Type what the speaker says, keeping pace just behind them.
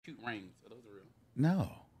rings. Are those real?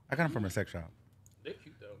 No. I got them from a sex shop. They're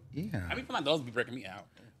cute, though. Yeah. I mean, feel like those be breaking me out.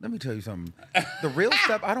 Let me tell you something. The real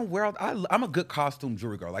stuff, I don't wear. I'm a good costume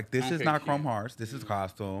jewelry girl. Like, this is not chrome hearts. This is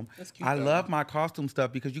costume. That's cute, I though. love my costume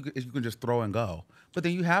stuff because you can just throw and go. But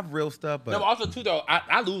then you have real stuff. But No, but also, too, though,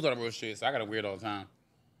 I lose all the real shit, so I got to wear it all the time.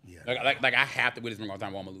 yeah. Like I have to wear this ring all the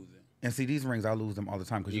time or I'm going to lose it. And see, these rings, I lose them all the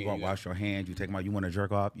time because you go and wash your hands, you take them out, you want to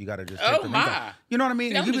jerk off, you got to just take the rings off. You know what I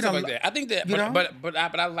mean? See, I you do stuff like that. I think that, you know? but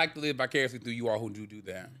I like to live vicariously through you all who do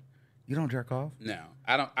that. You don't jerk off? No,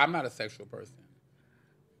 I don't. I'm not a sexual person.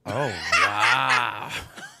 Oh, wow.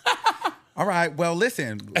 All right. Well,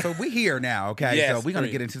 listen. So we here now, okay? Yes, so we're going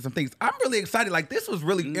to get into some things. I'm really excited. Like, this was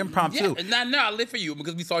really impromptu. Yeah, no, I live for you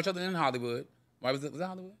because we saw each other in Hollywood. Why was it? Was it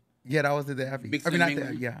Hollywood? Yeah, that was the Abbey. Big I mean, not City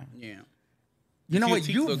the, yeah. Yeah. You know Your what?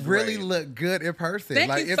 cheeks You look really great. look good in person. Thank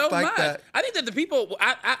like, you it's so like much. that. I think that the people.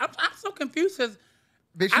 I'm so confused because.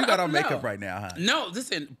 Bitch, you got I on don't makeup know. right now, huh? No,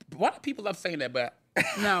 listen. Why do people love saying that? But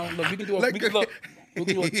no, look, we can do a we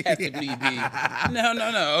can do a test if need be.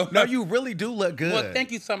 No. No, you really do look good. Well,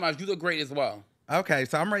 thank you so much. You look great as well. Okay,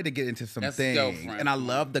 so I'm ready to get into some Let's things. go, friend. And I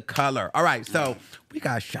love the color. All right, so we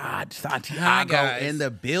got Santiago guys. in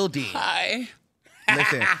the building. Hi.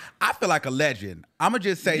 Listen, I feel like a legend. I'm going to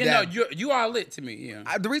just say You that. know, you are lit to me.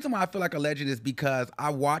 Yeah. The reason why I feel like a legend is because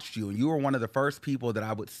I watched you, and you were one of the first people that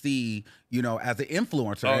I would see, you know, as an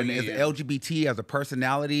influencer and as LGBT, as a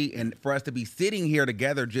personality, and for us to be sitting here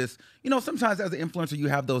together just, you know, sometimes as an influencer, you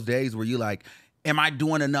have those days where you like, am I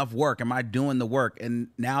doing enough work? Am I doing the work? And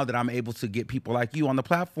now that I'm able to get people like you on the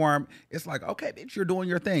platform, it's like, okay, bitch, you're doing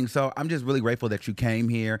your thing. So I'm just really grateful that you came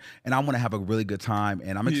here, and I want to have a really good time,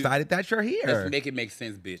 and I'm excited that you're here. Let's make it make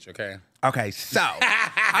sense, bitch, okay? Okay, so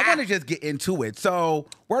I want to just get into it. So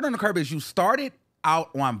Word on the Curb is you started out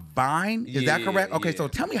on Vine. Is that correct? Okay, so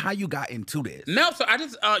tell me how you got into this. No, so I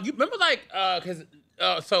just, you remember like, because,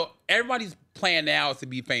 so everybody's plan now is to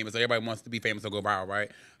be famous. So everybody wants to be famous or go viral,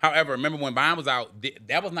 right? However, remember when Vine was out,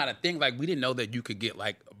 that was not a thing. Like, we didn't know that you could get,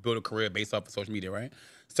 like, build a career based off of social media, right?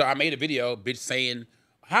 So I made a video, bitch, saying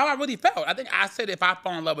how I really felt. I think I said, if I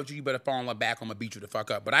fall in love with you, you better fall in love back. I'm going to beat you the fuck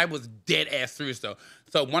up. But I was dead ass serious, though.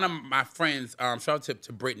 So one of my friends, shout out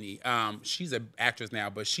to Brittany, she's an actress now,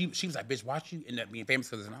 but she was like, bitch, why you end up being famous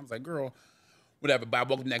for this? And I was like, girl, whatever. But I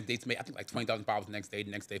woke up the next day to make, I think, like 20,000 followers the next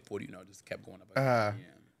day 40, you know, just kept going up. Yeah.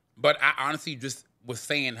 But I honestly just was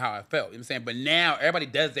saying how I felt, you know what I'm saying? But now everybody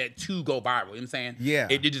does that to go viral, you know what I'm saying? Yeah.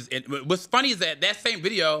 What's funny is that same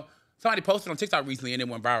video, somebody posted on TikTok recently and it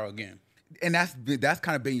went viral again. And that's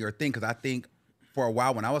kind of been your thing, because I think for a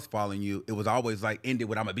while when I was following you, it was always like ended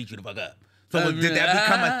with, I'm going to beat you the fuck up. So did that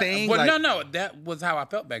become a thing? Well, like, no, that was how I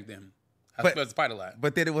felt back then. I was supposed to fight a lot.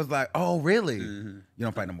 But then it was like, oh, really? You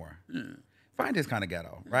don't fight no more. Find this kind of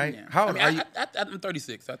ghetto, right? Yeah. How old are you? I'm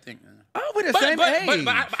 36, I think. Oh, we're the same age.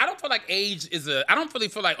 But I don't feel like age is I don't really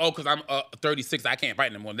feel like, oh, because I'm 36, I can't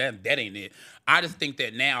fight anymore. That ain't it. I just think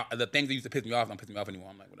that now the things that used to piss me off don't piss me off anymore.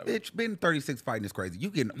 I'm like, whatever. Bitch, being 36 fighting is crazy.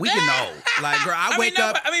 We can know. Like, girl, I wake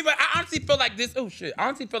up. But I honestly feel like this. Oh shit! I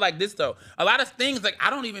honestly feel like this though. A lot of things like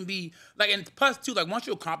I don't even be like, and plus too, like once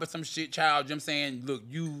you accomplish some shit, child, you know what I'm saying, look,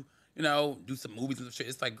 you know, do some movies and shit.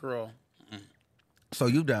 It's like, girl. So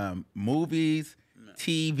you've done movies,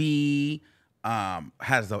 TV,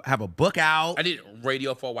 have a book out. I did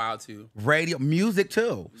radio for a while too. Radio, music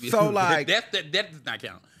too. So like that does not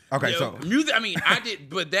count. Okay, You know, so music. I mean, I did,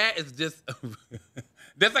 but that is just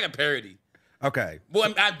that's like a parody. Okay.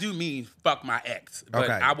 Well, I do mean fuck my ex, but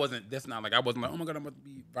Okay. I wasn't. That's not like I wasn't like, oh my god, I'm about to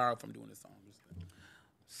be viral from doing this song.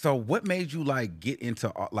 So what made you like get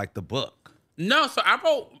into like the book? No, so I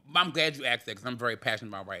wrote. I'm glad you asked that because I'm very passionate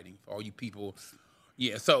about writing for all you people.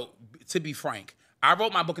 Yeah. So to be frank, I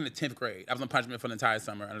wrote my book in the 10th grade. I was on punishment for the entire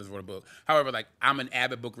summer. I just wrote a book. However, like I'm an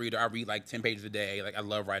avid book reader. I read like 10 pages a day. Like I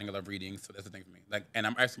love writing. I love reading. So that's the thing for me. Like, and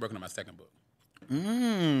I'm actually working on my second book.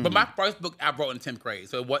 But my first book I wrote in 10th grade.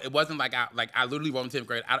 So it wasn't like I literally wrote in 10th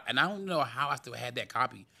grade. And I don't know how I still had that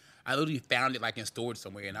copy. I literally found it like in storage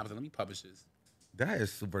somewhere, and I was like, let me publish this. That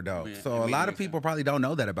is super dope. Yeah, so a lot of people probably don't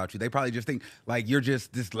know that about you. They probably just think like you're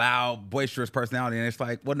just this loud, boisterous personality, and it's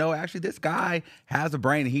like, well, no, actually, this guy has a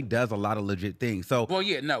brain and he does a lot of legit things. So, well,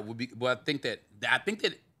 yeah, no, I think that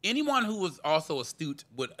anyone who was also astute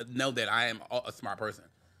would know that I am a smart person.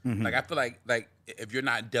 Like I feel like if you're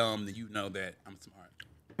not dumb, then you know that I'm smart.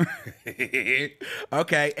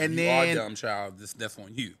 Okay, and you then are dumb, child. That's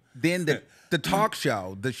on you. Then the talk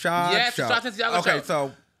show, the SURG Yes, show. the Santiago okay, show.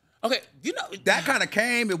 so. Okay, you know That kind of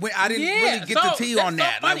came and went. I didn't really get the tea on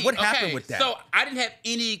that. Like, what happened with that? So I didn't have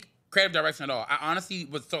any creative direction at all. I honestly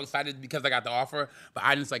was so excited because I got the offer, but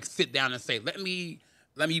I didn't like sit down and say, let me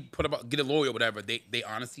let me get a lawyer or whatever. They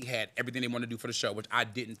honestly had everything they wanted to do for the show, which I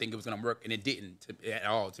didn't think it was gonna work, and it didn't at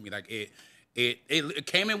all to me. Like it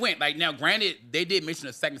came and went. Like now, granted, they did mention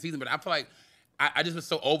a second season, but I feel like I just was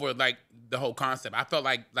so over like the whole concept. I felt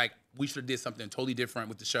like we should have did something totally different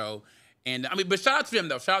with the show. And I mean, but shout out to them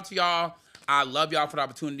though. Shout out to y'all. I love y'all for the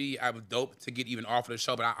opportunity. I was dope to get even offered the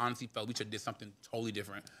show, but I honestly felt we should have did something totally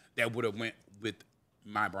different that would have went with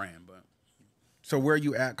my brand. But so where are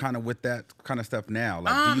you at kind of with that kind of stuff now?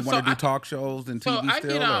 Like, do you want to do talk shows and TV I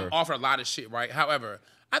still? I get offered a lot of shit, right? However,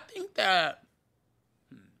 I think that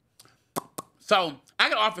so I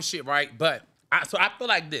get offered shit, right? But I feel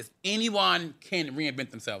like this: anyone can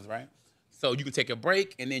reinvent themselves, right? So you can take a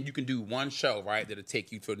break, and then you can do one show, right? That'll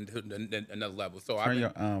take you to another level. So turn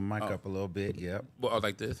your mic up a little bit. Yep. Well,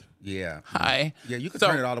 like this. Yeah. Hi. Yeah, you can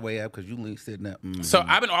turn it all the way up because you sitting up. Mm-hmm. So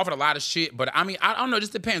I've been offered a lot of shit, but I mean, I don't know. It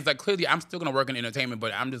just depends. Like clearly, I'm still gonna work in entertainment,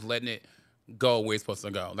 but I'm just letting it go where it's supposed to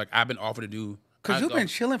go. Like I've been offered to do. Because you've been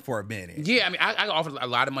chilling for a minute. Yeah, I mean, I got offered a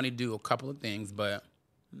lot of money to do a couple of things, but.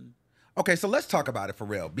 Okay, so let's talk about it for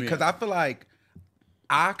real because I feel like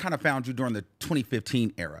I kind of found you during the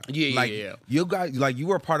 2015 era. Yeah. You guys, like, you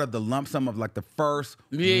were part of the lump sum of like the first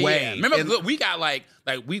wave. Yeah. Remember, look, we got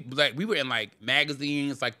we were in like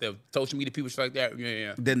magazines, like the social media people, shit like that.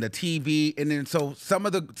 Yeah. Then the TV, and then so some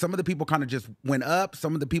of the people kind of just went up.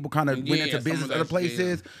 Some of the people kind of went into business other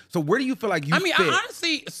places. Yeah. So where do you feel like you? Fit? I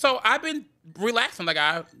honestly, so I've been relaxing. Like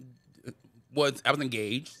I was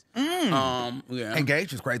engaged.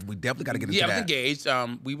 Engaged is crazy. We definitely got to get into that. Yeah, I was engaged.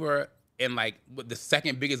 We were in like the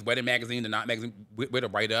second biggest wedding magazine, the Not magazine, with a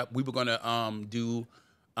write up. We were gonna do.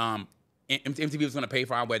 MTV was gonna pay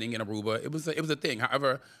for our wedding in Aruba. It was a thing.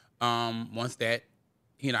 However, once that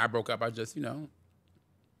he and I broke up, I just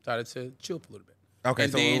started to chill for a little bit. Okay,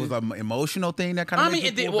 and so then, it was an emotional thing that kind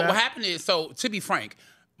of. What happened is, so to be frank,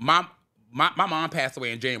 my mom passed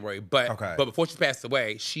away in January, but before she passed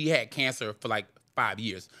away, she had cancer for like 5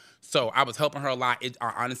 years. So I was helping her a lot.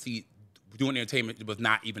 Honestly, doing entertainment was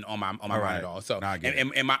not even on my mind at all. So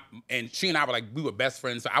and she and I were like, we were best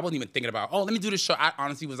friends. So I wasn't even thinking about, let me do this show. I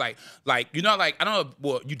honestly was like I don't know.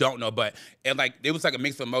 Well, you don't know, but it was like a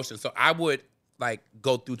mix of emotions. So I would like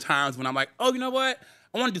go through times when I'm like, you know what?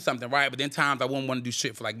 I want to do something, right? But then times I wouldn't want to do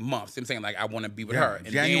shit for like months. I'm saying like I want to be with her. And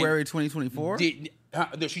January 2024?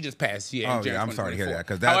 She just passed. Yeah. Oh, yeah. I'm sorry to hear that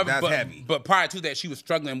because that's heavy. But prior to that, she was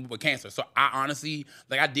struggling with cancer. So I honestly,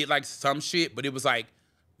 I did like some shit, but it was like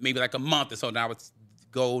maybe like a month or so. Now I would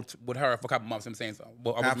go with her for a couple months. I'm saying so.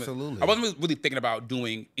 Absolutely. I wasn't really thinking about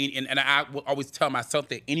doing, and I would always tell myself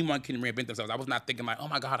that anyone can reinvent themselves. I was not thinking like, oh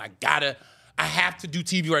my God, I have to do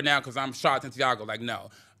TV right now because I'm Santiago. Like, no.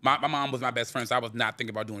 My mom was my best friend, so I was not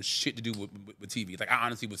thinking about doing shit to do with TV. Like, I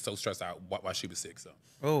honestly was so stressed out while she was sick. So.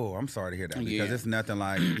 Oh, I'm sorry to hear that because it's nothing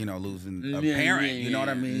like, losing a parent. You know what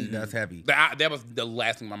I mean? Mm-hmm. That's heavy. That was the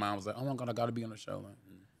last thing my mom was like, oh my God, I got to be on the show. Like,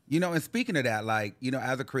 and speaking of that, like,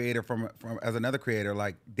 as a creator as another creator,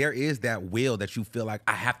 like there is that will that you feel like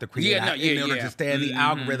I have to create in order to stay in the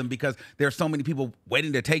algorithm because there's so many people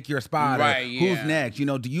waiting to take your spot. Right, who's next?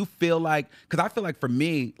 Do you feel like, because I feel like for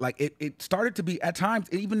me, like it started to be at times,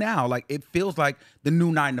 even now, like it feels like the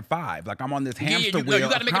new 9 to 5. Like I'm on this hamster wheel. You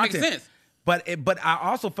got to make it make sense. But I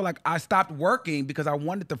also feel like I stopped working because I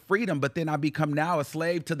wanted the freedom, but then I become now a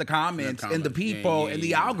slave to the comments and the people and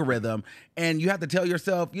the algorithm. And you have to tell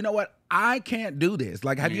yourself, you know what? I can't do this.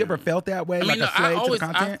 Like, have you ever felt that way? I mean, like a slave to the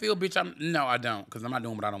content? I feel, bitch, no, I don't, because I'm not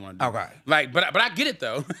doing what I don't want to do. Okay. Like, but I get it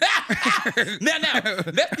though. now,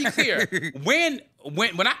 let's be clear. When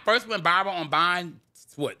I first went viral on Vine,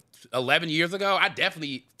 11 years ago, I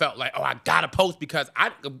definitely felt like, I gotta post because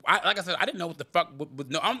I like I said, I didn't know what the fuck was.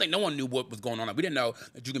 I don't think no one knew what was going on. Like, we didn't know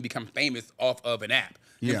that you can become famous off of an app.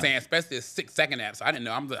 You know what I'm saying? Especially a 6-second app. So I didn't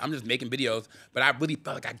know. I'm just making videos, but I really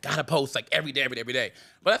felt like I gotta post like every day.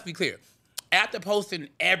 But let's be clear. After posting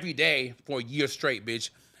every day for a year straight,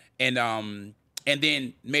 bitch, and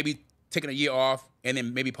then maybe taking a year off, and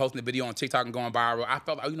then maybe posting a video on TikTok and going viral, I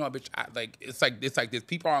felt like, bitch, it's like this.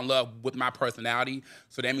 People are in love with my personality,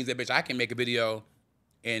 so that means that, bitch, I can make a video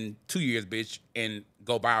in 2 years, bitch, and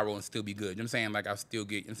go viral and still be good. You know what I'm saying? Like, I'll still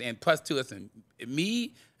get, and plus, too, listen,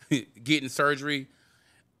 me getting surgery,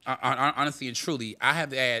 honestly and truly, I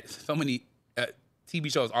have had so many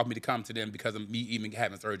TV shows offer me to come to them because of me even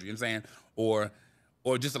having surgery. You know what I'm saying?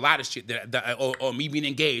 Or just a lot of shit or me being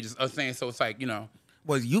engaged. I'm saying, so it's like,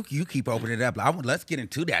 Well, you keep opening it up. Let's get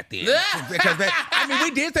into that then. Because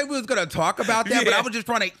we did say we was going to talk about that, but I was just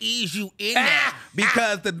trying to ease you in there.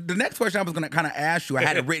 Because the next question I was going to kind of ask you, I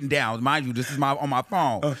had it written down. Mind you, this is on my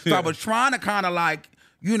phone. So I was trying to kind of like,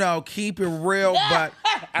 you know, keep it real, but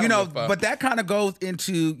you know, but that kind of goes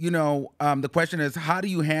into, you know, the question is, how do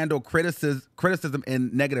you handle criticism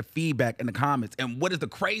and negative feedback in the comments? And what is the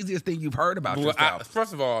craziest thing you've heard about yourself?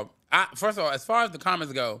 First of all, as far as the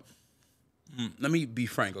comments go, let me be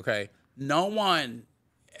frank, okay? No one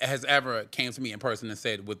has ever came to me in person and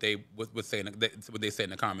said what they said in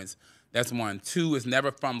the comments. That's one. 2 is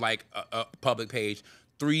never from like a public page.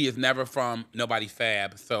 3 is never from nobody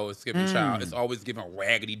fab. So it's giving child. It's always giving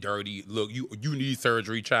raggedy, dirty. Look, you need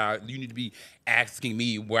surgery, child. You need to be asking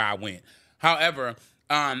me where I went. However,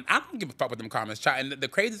 I don't give a fuck with them comments, child. And the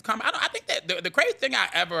craziest comment, I think that the craziest thing I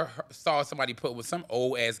ever saw somebody put was some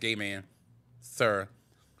old ass gay man, sir.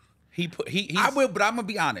 I will, but I'm gonna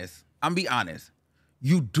be honest.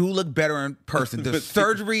 You do look better in person. The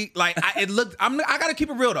surgery, like I gotta keep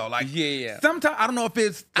it real though. Like sometimes I don't know if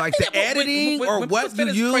it's like the editing or what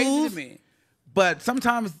you use, but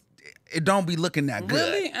sometimes it don't be looking that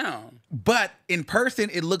good. Really? Oh. But in person,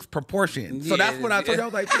 it looks proportioned. So that's what I told you. I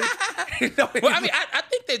was like, well, I mean, I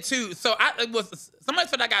think that too. So somebody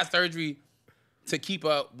said I got surgery to keep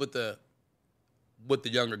up with the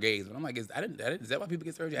younger gays. And I'm like, is that why people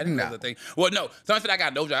get surgery? I didn't know that thing. Well, no. Somebody said I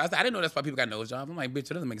got nose jobs. I said, I didn't know that's why people got nose jobs. I'm like,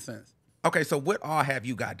 bitch, it doesn't make sense. Okay, so what all have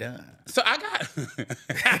you got done? So I got...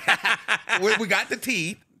 we got the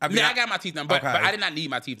teeth. I got my teeth done, but I did not need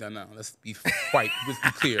my teeth done. No, let's be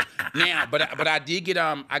clear. Now, but I did get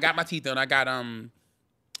I got my teeth done. I got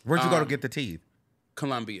Where'd you go to get the teeth?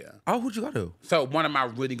 Columbia. Oh, who'd you go to? So one of my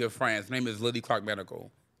really good friends, her name is Lily Clark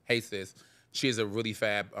Medical. Hey sis. She has a really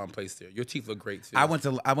fab place there. Your teeth look great too. I went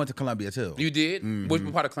to Columbia too. You did? Mm-hmm.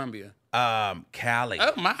 Which part of Columbia? Cali.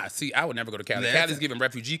 Oh my! See, I would never go to Cali. Cali's giving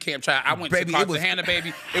refugee camp, child. I went to Cartagena,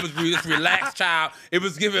 baby. It was just relaxed, child. It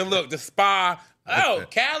was giving the spa. Oh,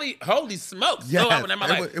 Cali! Holy smokes! Yes,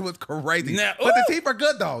 it was crazy. Now, but the teeth are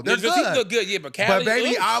good though. They're good. The teeth look good, yeah. But Cali, but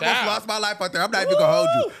baby, I almost lost my life out there. I'm not even gonna hold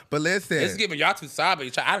you. But listen, it's giving y'all too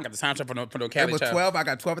sobby. I don't got the time for no Cali. It was 12. I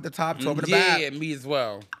got 12 at the top, 12 in the back. Yeah, me as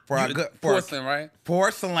well. For porcelain, right?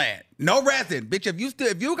 Porcelain, no resin, bitch. If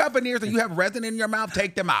you got veneers and you have resin in your mouth,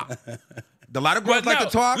 take them out. A lot of girls like to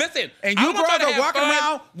talk. Listen, and you girls are walking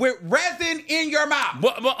around with resin in your mouth.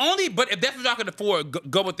 But if that's what y'all can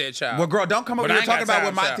afford, go with that, child. Well, girl, don't come over here talking about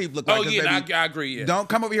what my teeth look like. Oh yeah, baby, I agree. Yeah. Don't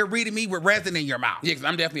come over here reading me with resin in your mouth. Yeah, because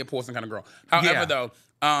I'm definitely a porcelain kind of girl. However, though,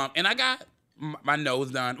 and I got my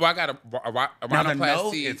nose done. Well, I got a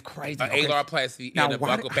rhinoplasty. It's crazy. An alaroplasty and a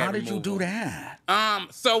buccal pad how did you do that?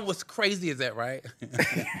 So what's crazy is that, right?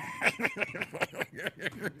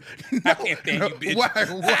 I can't stand you, bitch. Why?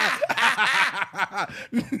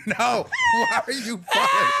 No. Why are you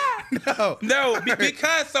fucking? No,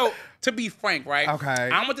 because to be frank, right? Okay.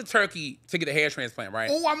 I went to Turkey to get a hair transplant, right?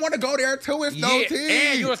 Oh, I want to go there too. It's no teeth.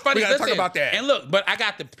 And you was funny. We gotta talk about that. And look, but I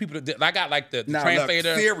got the people. I got like the translator.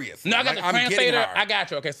 Look, serious. No, I got the translator. I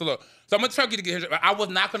got you. Okay, so look. So I'm in Turkey to get hair. I was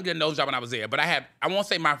not going to get a nose job when I was there, but I won't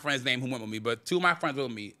say my friend's name who went with me, but 2 of my friends went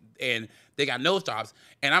with me, and they got nose jobs.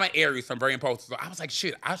 And I'm an Aries, so I'm very impulsive. So I was like,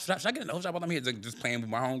 shit, should I get a nose job while I'm here? Just playing with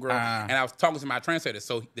my homegirl. And I was talking to my translator.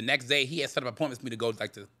 So the next day, he had set up appointments for me to go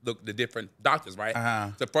to look the different doctors, right?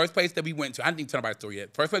 The first place that we went to, I didn't even tell nobody the story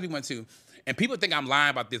yet. First place we went to, and people think I'm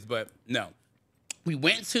lying about this, but no. We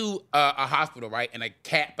went to a hospital, right? And a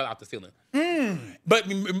cat fell out the ceiling. But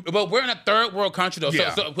we're in a third world country, though.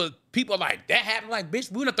 Yeah. So people are like, that happened? Like,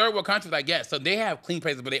 bitch, we're in a third world country. Like, yeah. So they have clean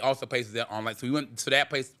places, but they also places that aren't like. So we went to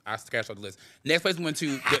that place. I scratched off the list. Next place we went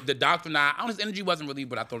to, the doctor and I his energy wasn't really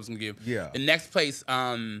what I thought it was going to give. Yeah. The next place,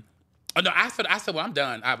 I said, well, I'm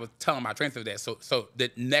done. I was telling my transfer that. So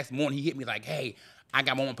the next morning, he hit me like, hey, I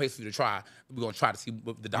got one more place for you to try. We're going to try to see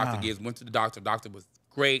what the doctor gives. Went to the doctor. The doctor was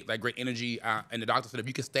great, like great energy. And the doctor said, if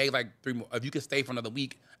you could stay if you could stay for another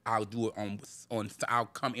week, I'll do it I'll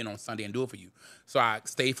come in on Sunday and do it for you. So I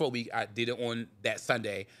stayed for a week. I did it on that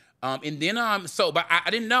Sunday. And then, but I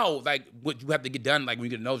didn't know, like, what you have to get done, like, when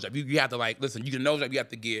you get a nose job. You have to, like, listen, you get a nose job, you have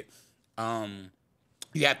to get,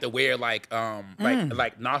 you have to wear, like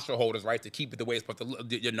nostril holders, right, to keep it the way it's supposed to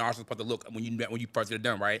look. Your nostrils supposed to look when you first get it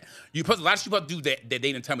done, right? A lot of people do that they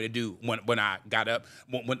didn't tell me to do when I got up,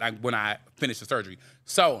 when I finished the surgery.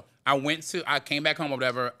 So I came back home or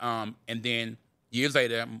whatever, and then years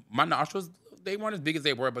later, my nostrils, they weren't as big as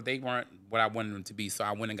they were, but they weren't what I wanted them to be. So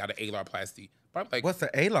I went and got an alaroplasty. Like, what's the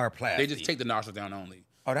alaroplasty? They just take the nostrils down only.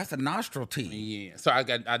 Oh, that's a nostril teeth. Yeah. So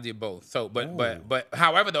I did both. So, but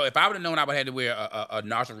however though, if I would have known I would have had to wear a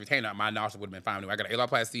nostril retainer, my nostril would have been fine. I got an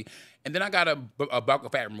aloplasty, and then I got a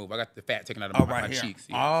bulk fat removal. I got the fat taken out of my cheeks.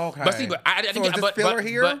 Yeah. Oh, okay. But see, I didn't get filler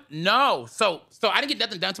here. But no. So I didn't get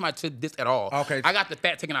nothing done to this at all. Okay. I got the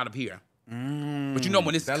fat taken out of here. But you know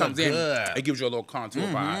when this comes in, it gives you a little contour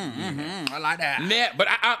vibe. I like that. Yeah, but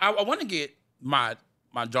I want to get my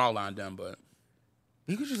jawline done, but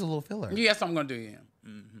you could use a little filler. Yeah, that's what I'm gonna do. Yeah.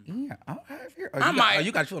 Yeah, I have here.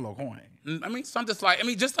 You got you a little coin. I mean, something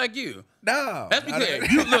just like you. No, let's be clear.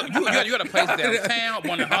 You got a place downtown,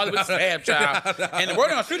 one in Hollywood, fab child, and the word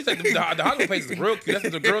on the street is like the Hollywood place is real cute. That's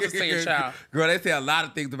what the girls are saying, child. Girl, they say a lot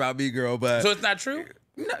of things about me, girl, but so it's not true.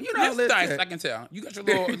 No, you know, listen. Nice, I can tell. You got your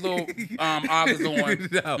little augers on.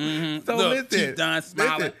 No. So listen, teeth done,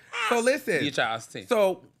 smiling. So listen. Your child's teeth.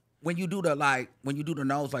 So when you do the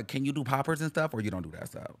nose, like, can you do poppers and stuff, or you don't do that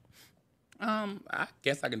stuff? I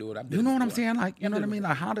guess I can do it. You know what I'm saying? Like, you know what I mean?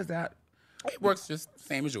 Like, how does that? It works just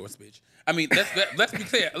same as yours, bitch. I mean, let's be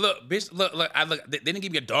clear. Look, bitch. Look. They didn't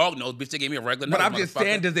give me a dog nose, bitch. They gave me a regular nose. But I'm just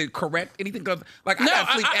saying, does it correct anything? Because like, I got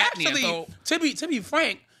sleep apnea. Actually, to be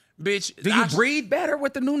frank, bitch. Do you breathe better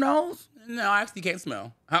with the new nose? No, I actually can't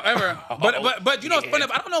smell. However, but you know, it's funny.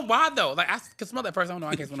 I don't know why though. Like I can smell that first. I don't know.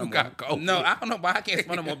 I can't smell no more. No, I don't know why I can't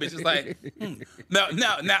smell no more. Bitch, it's like no.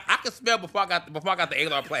 Now I can smell before I got the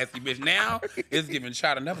alar plastic. Bitch, now it's giving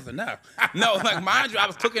shot. Enough is enough. No, like mind you, I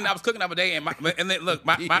was cooking the other day, and my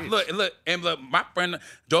friend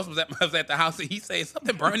Joseph was at the house, and he said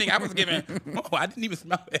something burning. I was giving. Oh, I didn't even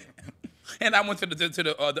smell it. And I went to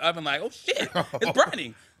the oven like, oh shit, it's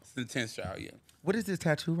burning. It's intense, child. Yeah. What is this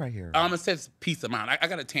tattoo right here? It says peace of mind. I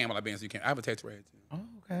got a tan while I've been, so you can't. I have a tattoo right here too. Oh,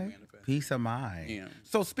 okay. Peace of mind. Yeah.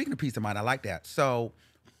 So speaking of peace of mind, I like that. So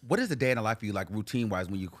what is a day in the life for you, like routine-wise,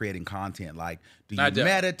 when you're creating content? Like, do you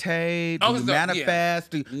meditate? Do you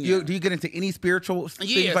manifest? Yeah. Do you get into any spiritual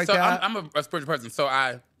things like that? I'm a spiritual person. So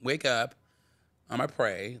I wake up, I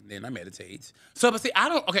pray, then I meditate. So, but see, I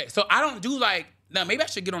don't do like, now maybe I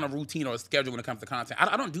should get on a routine or a schedule when it comes to content.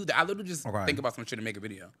 I don't do that. I literally just think about some shit to make a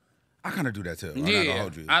video. I kind of do that too. Yeah,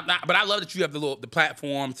 but I love that you have the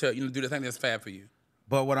platform to do the thing that's fab for you.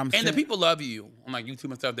 But what I'm saying, and the people love you on like YouTube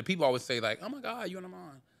and stuff. The people always say like, "Oh my God, you and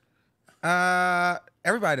Armon."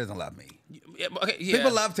 Everybody doesn't love me. Okay, yeah.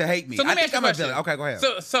 People love to hate me. So let me ask you a question. Okay, go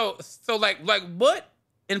ahead. So like what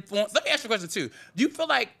influence? Let me ask you a question too. Do you feel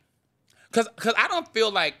like, because I don't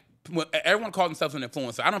feel like when everyone calls themselves an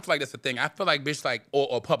influencer, I don't feel like that's the thing. I feel like bitch like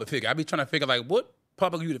or public figure. I be trying to figure like what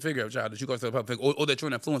public you to figure out, child, that you go to a public figure or that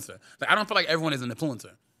you're an influencer. Like I don't feel like everyone is an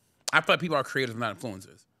influencer. I feel like people are creators, not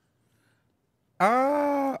influencers.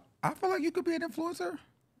 I feel like you could be an influencer.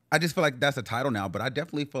 I just feel like that's a title now, but I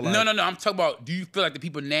definitely feel like no. I'm talking about. Do you feel like the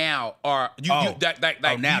people now are now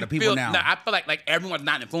the people now? I feel like everyone's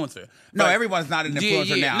not an influencer. No, everyone's not an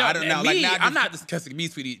influencer now. No, I don't know. I'm not discussing me,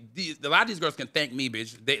 sweetie. A lot of these girls can thank me,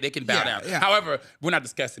 bitch. They can bow down. Yeah. However, we're not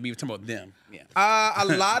discussing me. We're talking about them. Yeah. A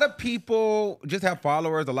lot of people just have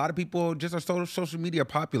followers. A lot of people just are social media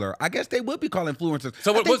popular. I guess they would be called influencers.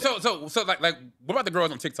 So like what about the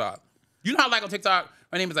girls on TikTok? You know how like on TikTok,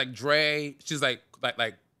 her name is like Dre. She's like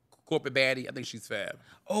corporate baddie. I think she's fab.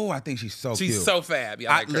 Oh, I think she's so cute. She's so fab.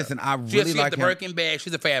 Yeah, I like her. Listen, I really like him. The Birkin bag.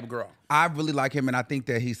 She's a fab girl. I really like him, and I think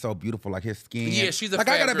that he's so beautiful. Like his skin. Yeah, she's a fab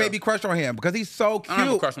girl. I got a baby crush on him because he's so cute. I don't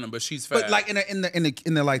have a crush on him, but she's fab. But like in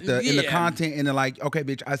the content, and like, okay,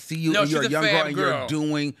 bitch, I see you, and you're a young girl, and you're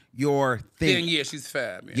doing your thing. Yeah, she's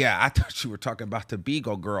fab. Yeah, I thought you were talking about the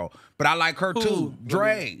Bigo girl, but I like her too.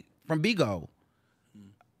 Dre from Bigo.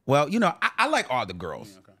 Well, you know, I like all the girls.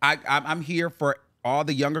 Yeah, okay. I'm here for all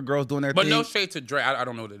the younger girls doing their thing. But no shade to Dre. I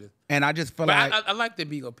don't know what it is. And I just feel like I like the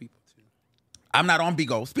Bigo people too. I'm not on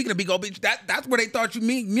Bigo. Speaking of Bigo, bitch, that's where they thought you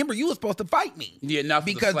mean. Remember, you were supposed to fight me. Yeah, now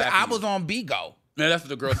because I was on Bigo. No, that's what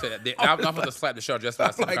the girl said. I'm supposed to slap the show just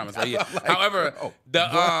last comments. Yeah. However,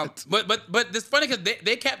 but it's funny because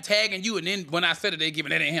they kept tagging you, and then when I said it, they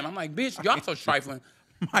giving it to him. I'm like, bitch, y'all so trifling.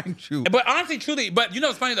 Mind you. But honestly, truly, but you know,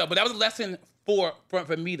 it's funny though. But that was a lesson for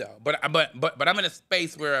me though. But I'm in a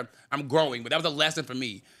space where I'm growing. But that was a lesson for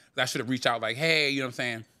me. I should have reached out like, hey, you know what I'm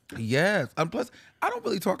saying? Yes. Plus, I don't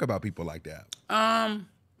really talk about people like that.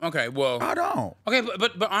 Okay, well. I don't. Okay,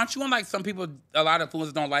 but aren't you on like some people, a lot of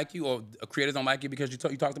influencers don't like you or creators don't like you because you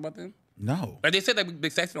talked about them? No. Like they said that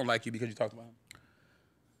Big Sexy don't like you because you talked about him.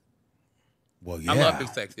 Well, yeah. I love Big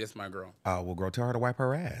Sexy. That's my girl. Well, girl, tell her to wipe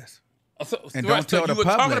her ass. And don't tell the public.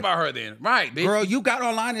 You were talking about her then, right, bitch? Girl, you got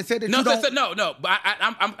online and said that you don't. No. But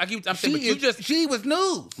I'm saying, but you just. She was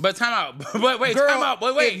news. But time out. But wait, girl, time out.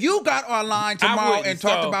 But wait. If you got online tomorrow and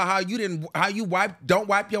talked about how you don't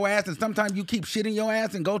wipe your ass, and sometimes you keep shitting your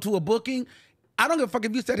ass and go to a booking. I don't give a fuck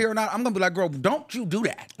if you sit here or not. I'm gonna be like, girl, don't you do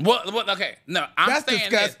that. Well, okay, no, that's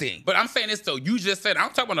disgusting. But I'm saying this though. You just said I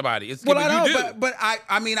don't talk about nobody. It's well, I know, but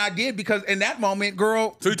I mean, I did because in that moment,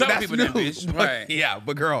 girl. So you talking to people, then, bitch, right? Yeah,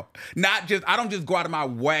 but girl, not just. I don't just go out of my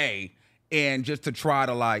way and just to try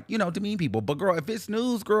to like, you know, demean people. But girl, if it's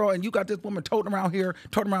news, girl, and you got this woman toting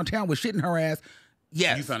around town with shit in her ass,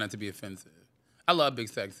 yes. You found that to be offensive. I love Big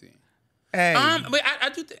Sexy. Hey. But I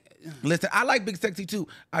do listen, I like Big Sexy too.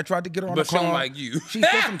 I tried to get her on the call. But she don't like you. She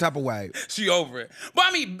felt some type of way. She over it. But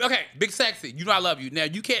I mean, okay, Big Sexy, you know I love you. Now,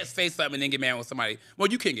 you can't say something and then get mad with somebody. Well,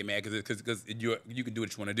 you can't get mad because you can do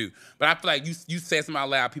what you want to do. But I feel like you say something out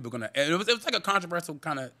loud, people are going to... And it was like a controversial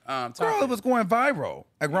kind of topic. Girl, it was going viral.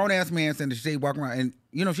 A grown-ass man saying that she walking around, and,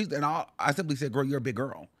 you know, I simply said, girl, you're a big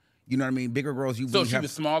girl. You know what I mean? Bigger girls, you So if she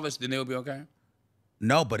was smaller, then it would be okay?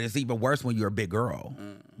 No, but it's even worse when you're a big girl.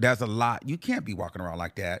 There's a lot. You can't be walking around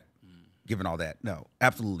like that, giving all that. No,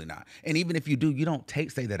 absolutely not. And even if you do, you don't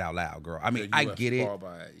say that out loud, girl. I mean, I get it.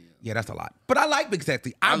 Yeah, that's a lot. But I like Big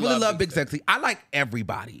Sexy. I really love Big Sexy. I like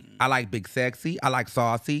everybody. I like Big Sexy. I like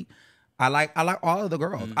Saucy. I like all of the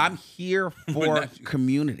girls. I'm here for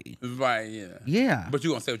community. Right, yeah. Yeah. But you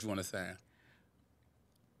gonna say what you want to say.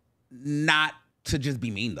 Not to just be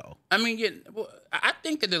mean, though. I mean, yeah, well, I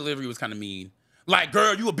think the delivery was kind of mean. Like,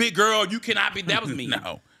 girl, you a big girl. You cannot be. That was mean.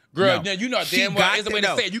 No. Girl, no. You know damn well there's a way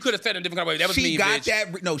to say it. You could have said it a different kind of way. That was mean,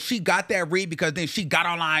 bitch. She got that read because then she got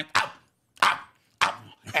online.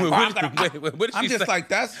 What did she I'm just say?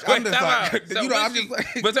 like, I'm just like, you know, I'm just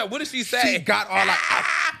like. What did she say? She got all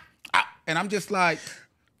like, and I'm just like,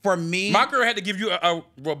 for me. My girl had to give you a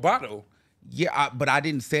rebuttal. Yeah, but I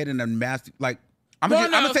didn't say it in a massive, like, I'm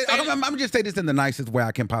gonna just say this in the nicest way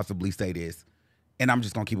I can possibly say this. And I'm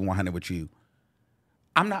just gonna keep it 100 with you.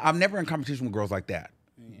 I'm never in competition with girls like that.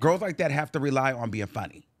 Yeah. Girls like that have to rely on being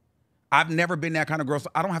funny. I've never been that kind of girl, so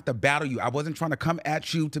I don't have to battle you. I wasn't trying to come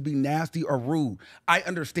at you to be nasty or rude. I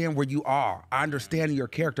understand where you are. I understand your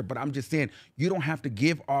character, but I'm just saying you don't have to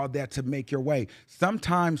give all that to make your way.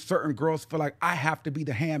 Sometimes certain girls feel like I have to be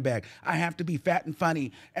the handbag. I have to be fat and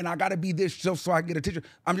funny, and I got to be this just so I can get attention.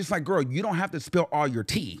 I'm just like, girl, you don't have to spill all your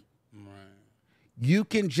tea. Right. You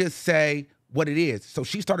can just say what it is. So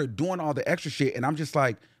she started doing all the extra shit, and I'm just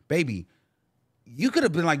like, baby, you could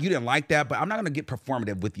have been like, you didn't like that, but I'm not gonna get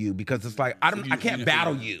performative with you because it's like I can't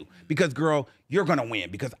battle you because, girl, you're gonna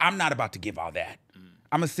win because I'm not about to give all that.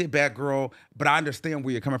 I'm gonna sit back, girl, but I understand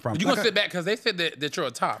where you're coming from. You gonna sit back because they said that you're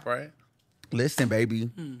a top, right? Listen, baby,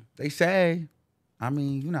 they say. I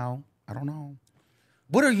mean, you know, I don't know.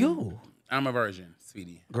 What are you? I'm a virgin,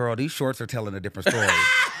 sweetie. Girl, these shorts are telling a different story.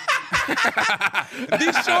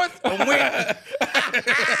 These shorts are weird.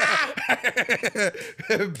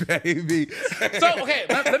 Baby. So, okay,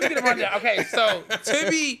 let me get a rundown. Okay, so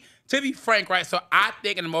to be frank, right? So I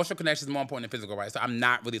think an emotional connection is more important than physical, right? So I'm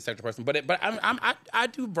not really a sexual person, but I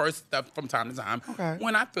do burst stuff from time to time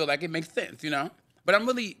when I feel like it makes sense, you know? But I'm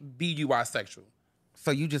really BUI sexual.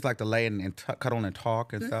 So you just like to lay and cuddle and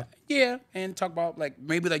talk and stuff? Yeah, and talk about, like,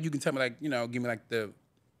 maybe, like, you can tell me, like, you know, give me, like, the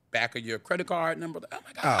back of your credit card number. Oh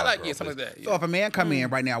my God, I like you, something like that. Yeah. So if a man come in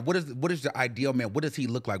right now, what is the ideal man? What does he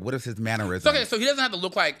look like? What is his mannerism? Okay, so he doesn't have to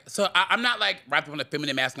look like. So I'm not like wrapped up in a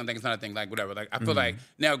feminine masculine thing. It's not a thing. Like whatever. Like I feel like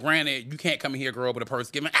now, granted, you can't come in here, girl, with a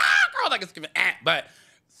purse giving girl like it's giving but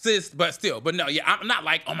no, yeah, I'm not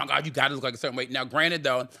like, oh my God, you gotta look like a certain way. Now, granted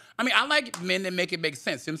though, I mean, I like men that make it make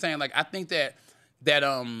sense. You know what I'm saying? Like I think that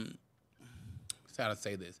how to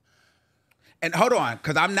say this. And hold on,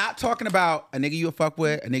 because I'm not talking about a nigga you'll fuck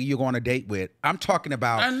with, a nigga you're going on a date with. I'm talking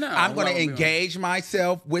about I'm going to engage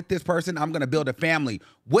myself with this person. I'm going to build a family.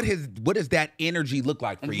 What does that energy look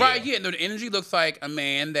like for you? Right, yeah. No, the energy looks like a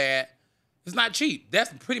man that is not cheap.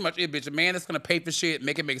 That's pretty much it, bitch. A man that's going to pay for shit,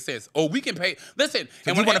 make it make sense. Or we can pay. Listen.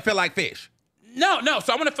 So you want to feel like fish? No.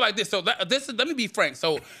 So I want to feel like this. So let me be frank.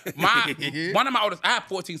 So one of my oldest, I have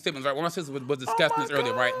 14 siblings, right? One of my sisters was discussing this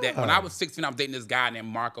earlier, right? That when I was 16, I was dating this guy named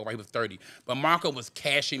Marco, right? He was 30. But Marco was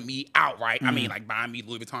cashing me out, right? I mean, like buying me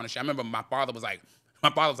Louis Vuitton and shit. I remember my father was like,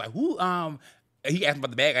 who, he asked me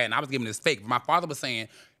about the bag, and I was giving this fake. But my father was saying,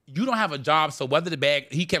 you don't have a job, so whether the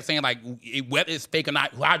bag, he kept saying, like, whether it's fake or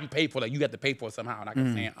not, how'd you pay for it? Like, you got to pay for it somehow. And I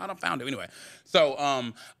kept saying, I don't found it anyway. So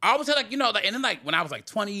I always had, like, you know, like, and then, like, when I was, like,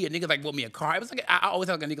 20, a nigga, like, bought me a car. It was, like, I always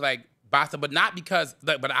had, like, a nigga, like, buy stuff, but not because,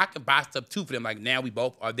 like, but I could buy stuff, too, for them. Like, now we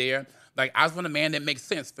both are there. Like, I just want a man that makes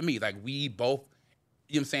sense for me. Like, we both,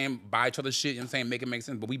 you know what I'm saying, buy each other shit, you know what I'm saying, make it make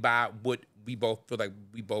sense. But we buy what we both feel like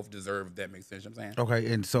we both deserve, if that makes sense, you know what I'm saying?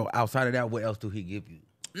 Okay, and so outside of that, what else do he give you?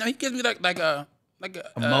 No, he gives me, like a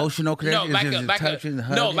emotional connection.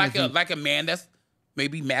 Like a man that's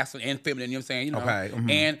maybe masculine and feminine. You know what I'm saying? You know? Okay.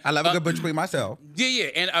 And I love a good between myself. Yeah,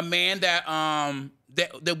 and a man that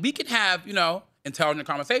that we can have, you know, intelligent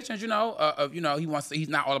conversations. You know, you know, he's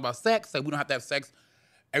not all about sex. Like we don't have to have sex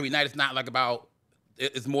every night. It's not like about.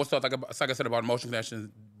 It's more stuff like I said about emotional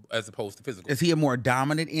connections. as opposed to physical. Is he a more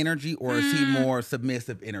dominant energy or is he more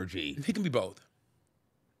submissive energy? He can be both.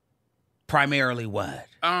 Primarily what?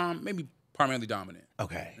 Maybe primarily dominant.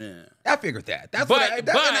 Okay. Yeah. I figured that. And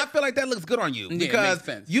I feel like that looks good on you because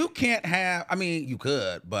you can't have. I mean, you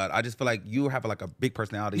could, but I just feel like you have like a big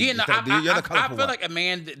personality. Yeah, no, I feel like a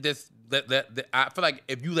man. I feel like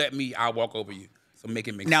if you let me, I'll walk over you. So make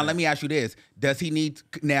it make sense. Now let me ask you this: Does he need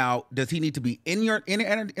to be in your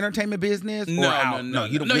entertainment business? No, or out? No.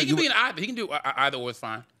 He can be in either. He can do either or. It's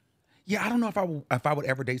fine. Yeah, I don't know if I would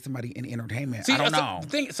ever date somebody in entertainment. I don't know.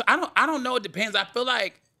 I don't know. It depends. I feel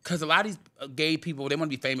like because a lot of these gay people, they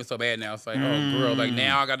want to be famous so bad now. It's like, oh girl, like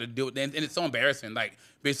now I got to do it, and it's so embarrassing. Like,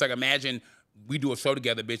 bitch, like imagine we do a show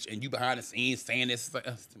together, bitch, and you behind the scenes saying this. It's like,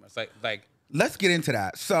 it's too much. Like. Let's get into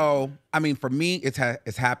that. So, I mean, for me, it's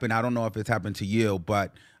happened. I don't know if it's happened to you,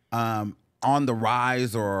 but on the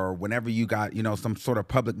rise or whenever you got, some sort of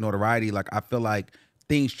public notoriety, like I feel like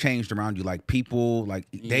things changed around you. Like people, like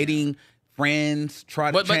dating, friends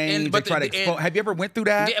try to change. They try to expose. Have you ever went through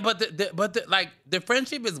that? Yeah, but the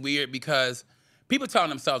friendship is weird because people tell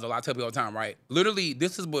themselves a lot. I tell people all the time, right? Literally,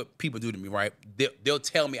 this is what people do to me, right? They'll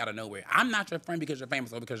tell me out of nowhere, I'm not your friend because you're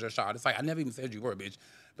famous or because you're shot. It's like, I never even said you were, bitch.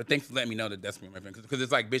 But thanks for letting me know that that's my friend. Because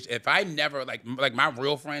it's like, bitch, if I never, like my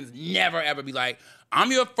real friends never ever be like, I'm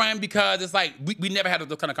your friend because it's like, we never had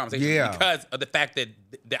those kind of conversations because of the fact that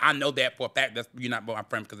I know that for a fact that you're not my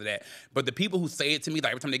friend because of that. But the people who say it to me,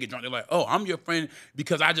 like every time they get drunk, they're like, oh, I'm your friend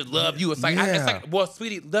because I just love you. It's like, it's like, well,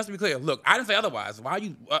 sweetie, let's be clear. Look, I didn't say otherwise. Why are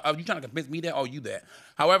you trying to convince me that or you that?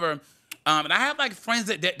 However, and I have like friends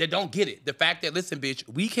that don't get it. The fact that, listen, bitch,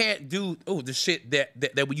 we can't do the shit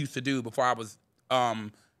that we used to do before I was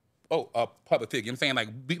a public figure. I'm saying like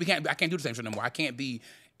I can't do the same shit no more. I can't be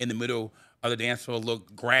in the middle of the dance floor,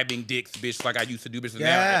 grabbing dicks, bitch, like I used to do, bitch,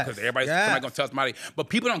 now because somebody gonna tell somebody. But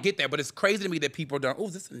people don't get that. But it's crazy to me that people don't. Oh,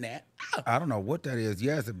 is this a gnat? I don't know what that is.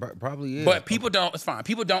 Yes, it probably is. But people don't. It's fine.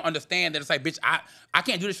 People don't understand that it's like, bitch, I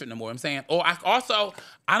can't do this shit no more. I'm saying, or I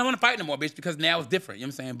don't want to fight no more, bitch, because now it's different. You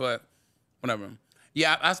know what I'm saying? But whatever.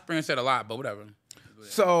 Yeah, I experienced that a lot. But whatever.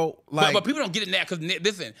 So like, but people don't get it now because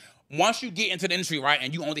listen. Once you get into the industry, right,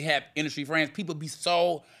 and you only have industry friends, people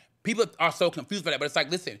are so confused by that. But it's like,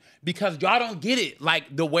 listen, because y'all don't get it,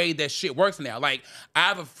 like, the way that shit works now. Like, I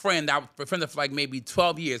have a friend for like maybe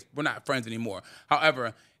 12 years. We're not friends anymore.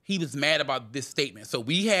 However, he was mad about this statement. So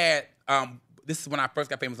we had, this is when I first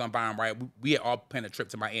got famous on Vine, right? We had all planned a trip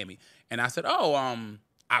to Miami. And I said,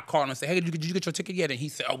 I called him and said, hey, did you get your ticket yet? And he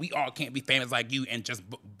said, oh, we all can't be famous like you and just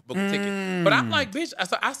book a ticket. But I'm like, bitch,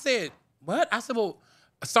 I said, what? I said, well,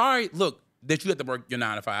 sorry, look, that you have to work your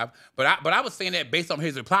 9 to 5. But I was saying that based on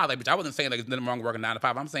his reply. Like, bitch, I wasn't saying like there's nothing wrong with working 9 to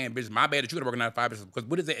 5. I'm saying, bitch, my bad that you got to work 9 to 5 because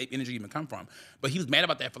where does that energy even come from? But he was mad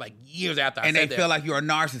about that for like years after I said that. And they feel like you're a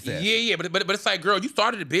narcissist. Yeah, but it's like, girl, you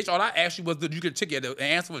started it, bitch. All I asked you was, did you get a ticket? The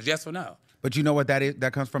answer was yes or no. But you know what that is?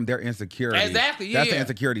 That comes from their insecurity. Exactly, yeah. That's the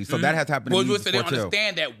insecurity. So that has happened to me before, they don't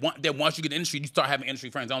understand that once you get in the industry, you start having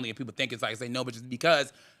industry friends only, and people think it's like, say no, but just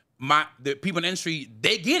because the people in the industry,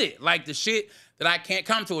 they get it. Like the shit that I can't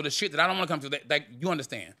come to or the shit that I don't want to come to, like you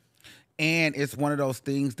understand. And it's one of those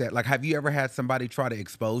things that, like, have you ever had somebody try to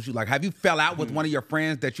expose you? Like, have you fell out with one of your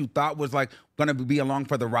friends that you thought was, like, going to be along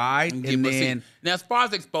for the ride? Yeah, and then... now, as far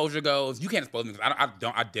as exposure goes, you can't expose me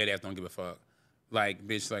because I dead ass don't give a fuck. Like,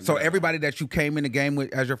 bitch, like... So everybody that you came in the game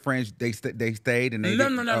with as your friends, they stayed and they... No.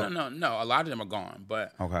 A lot of them are gone.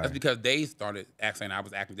 But that's because they started acting, I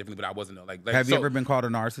was acting differently, but I wasn't. Like have you ever been called a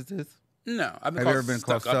narcissist? No. Have you ever been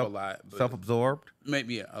called up a lot? Self-absorbed?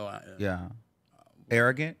 Maybe, yeah, a lot. Yeah.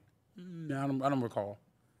 Arrogant? No, I don't recall.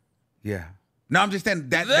 Yeah. No, I'm just saying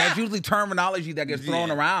that's usually terminology that gets thrown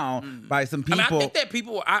around by some people. I mean, I think that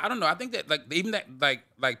people, I don't know. I think that even that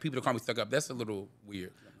like people that call me stuck up, that's a little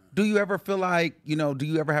weird. Do you ever feel like, do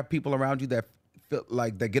you ever have people around you that feel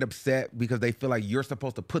like they get upset because they feel like you're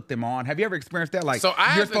supposed to put them on? Have you ever experienced that? Like,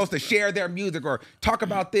 you're supposed to share their music or talk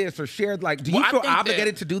about this or share, like, do you feel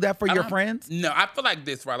obligated to do that for your friends? No, I feel like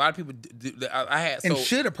this, right? A lot of people do. And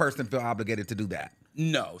should a person feel obligated to do that?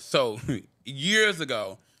 No. So years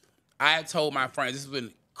ago, I had told my friends, this was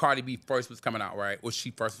when Cardi B first was coming out, right? Well,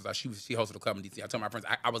 she first was out. She hosted a club in DC. I told my friends,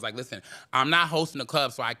 I was like, listen, I'm not hosting a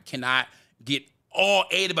club, so I cannot get all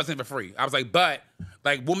 8 of us in for free. I was like, but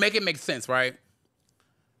like, we'll make it make sense, right?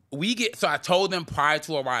 So I told them prior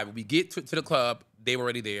to arrival, we get to the club, they were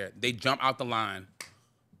already there. They jump out the line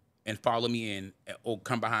and follow me in or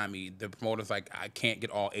come behind me. The promoter's like, I can't get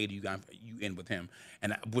all 8 of you guys, you in with him.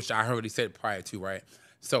 And which I already said prior to, right?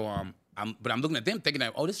 So I'm looking at them thinking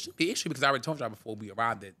that, oh, this should be an issue because I already told y'all before we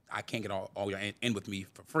arrived that I can't get all y'all in with me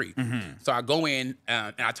for free. So I go in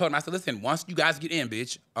and I told him, I said, listen, once you guys get in,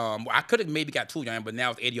 bitch, I could have maybe got 2 of y'all in, but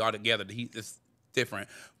now it's 80 y'all together. It's different.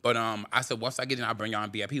 But I said, once I get in, I'll bring y'all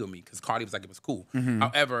in VIP with me because Cardi was like, it was cool.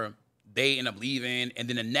 However, they end up leaving. And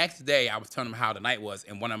then the next day, I was telling them how the night was.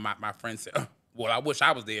 And one of my friends said, well, I wish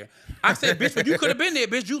I was there. I said, bitch, but you could have been there,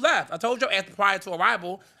 bitch. You left. I told you prior to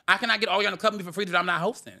arrival, I cannot get all y'all to come me for free that I'm not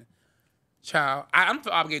hosting. Child, I don't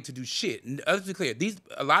feel obligated to do shit. Let's be clear.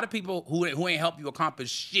 A lot of people who ain't help you accomplish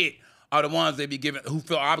shit are the ones they be giving, who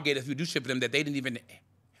feel obligated if you do shit for them that they didn't even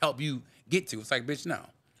help you get to. It's like, bitch, no.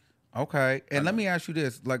 Okay. And let me ask you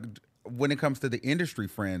this. Like, when it comes to the industry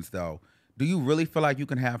friends, though, do you really feel like you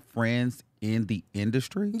can have friends in the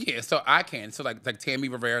industry? Yeah, so I can. So like Tammy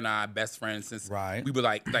Rivera and I, best friends since we were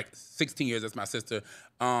like 16 years. That's my sister.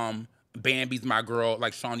 Bambi's my girl.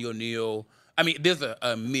 Like Shawnee O'Neal. I mean, there's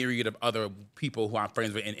a myriad of other people who I'm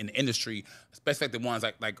friends with in the industry, especially like the ones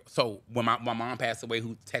like so when my mom passed away,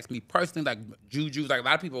 who text me personally, like Juju, like a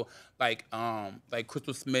lot of people, like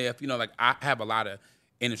Crystal Smith, you know, like I have a lot of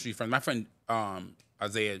industry friends. My friend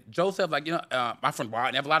Isaiah Joseph, like, you know, my friend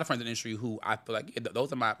Rod, I have a lot of friends in the industry who I feel like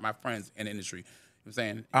those are my friends in the industry. You know what I'm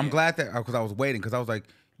saying? I'm glad that, because I was waiting, because I was like,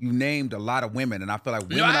 you named a lot of women, and I feel like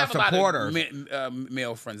women are supporters. I have a lot of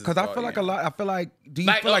male friends. Because I feel like do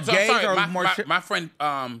you feel like gays are more shit? My friend,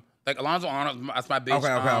 like Alonzo Arnold, that's my bitch.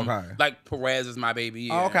 Okay. Like Perez is my baby.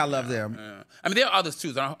 Yeah, oh, okay, I love them. Yeah. I mean, there are others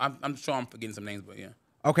too. So I'm sure I'm forgetting some names, but yeah.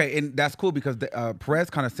 Okay, and that's cool because Perez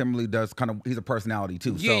kind of similarly does he's a personality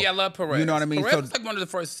too. Yeah, so, I love Perez. You know what I mean? Perez was like one of the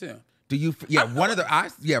first too. Do you? Yeah,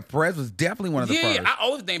 Perez was definitely one of the first. Yeah, I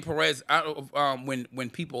always name Perez. When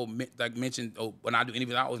people mention when I do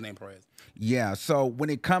anything, I always name Perez. Yeah. So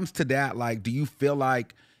when it comes to that, like, do you feel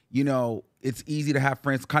like, you know, it's easy to have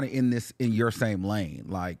friends kind of in your same lane?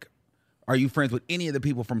 Like, are you friends with any of the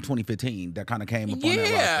people from 2015 that kind of came upon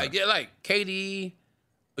that roster? Yeah, like KD.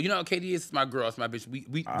 You know, KD is my girl. It's my bitch.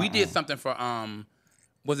 We did something for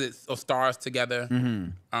was it Stars together?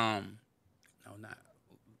 No, not.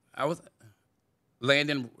 I was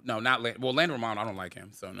Landon. No, not Landon. Well, Landon Romano, I don't like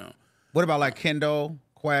him, so no. What about like Kendall,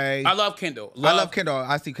 Quay? I love Kendall. I love Kendall.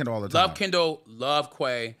 I see Kendall all the time. Love Kendall. Love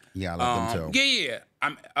Quay. Yeah, I love them too. Yeah.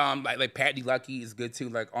 I'm like Patty Lucky is good too.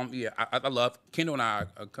 Like I love Kendall and I.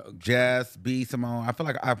 Jess, B, Simone. I feel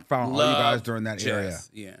like I found all you guys during that area.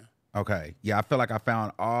 Yeah. Okay. Yeah, I feel like I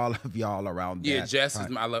found all of y'all around that. Yeah, Jess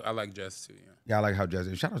is I like Jess too. Yeah. Yeah, I like how Jess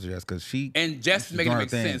is. Shout out to Jess because Jess making it make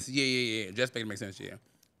sense. Yeah. Jess making it make sense.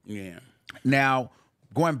 Yeah. Now,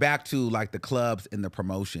 going back to like the clubs and the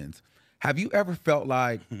promotions, have you ever felt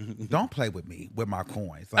like, don't play with me with my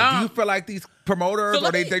coins? Like, do you feel like these promoters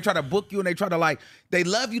they try to book you and they try to they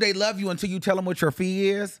love you until you tell them what your fee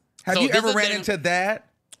is? Have you ever ran into that?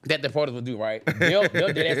 That the promoters will do, right? They'll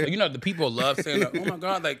do that. You know, the people love saying, oh my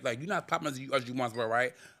God, like you're not popping as you once were,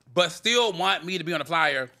 right? But still want me to be on the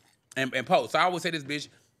flyer and post. So I always say this, bitch.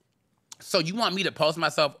 So you want me to post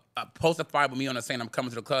myself, post a flyer with me on the saying I'm coming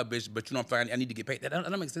to the club, bitch, but you know I need to get paid. That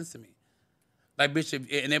don't make sense to me. Like, bitch,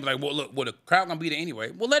 and they be like, well, look, the crowd gonna be there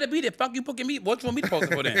anyway. Well, let it be there. Fuck you booking me. What you want me to post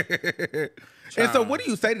it for then? And so what do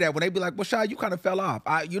you say to that when they be like, well, Shy, you kind of fell off.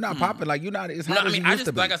 You're not popping. Like, you're not as hot as you used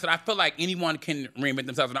to be. Like I said, I feel like anyone can reinvent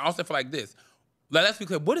themselves. And I also feel like this. Like, let's be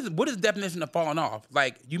clear. What is the definition of falling off?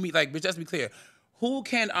 Like, you mean, like, bitch, let's be clear. Who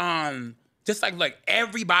can, just like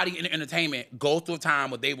everybody in entertainment goes through a time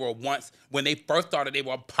where they were once, when they first started, they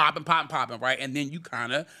were popping, right? And then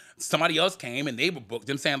somebody else came and they were booked.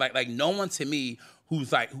 You know what I'm saying? Like no one to me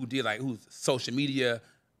who's social media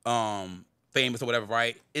famous or whatever,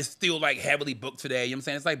 right? It's still like heavily booked today. You know what I'm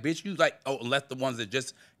saying? It's like, bitch, you like, unless the ones that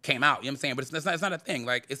just came out. You know what I'm saying? But it's not a thing.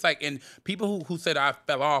 Like, it's like, and people who said I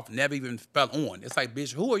fell off never even fell on. It's like,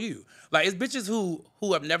 bitch, who are you? Like, it's bitches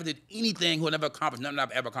who have never did anything, who have never accomplished nothing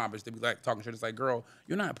I've ever accomplished. They be like talking shit. It's like, girl,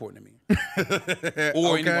 you're not important to me.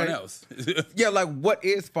 Or anyone else. Yeah, like what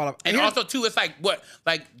is fall off? And also too, it's like what?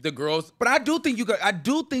 Like the girls. But I do think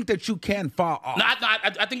that you can fall off. No,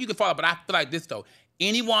 I think you can fall off, but I feel like this though.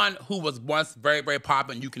 Anyone who was once very, very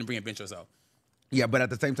popping, you can reinvent yourself. Yeah, but at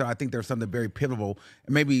the same time, I think there's something very pivotal.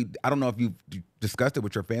 And maybe, I don't know if you've discussed it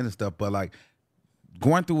with your fans and stuff, but like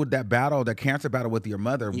going through that battle, that cancer battle with your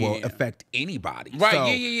mother will affect anybody. Right, so,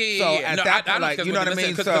 yeah. So at that point, like, you know what I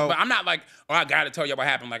mean? But I'm not like, oh, I got to tell you what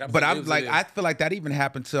happened. Like, I feel like that even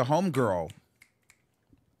happened to Homegirl.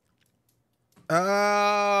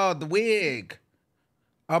 Oh, the wig.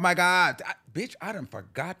 Oh my God. Bitch, I done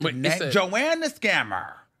forgot the name. Joanne the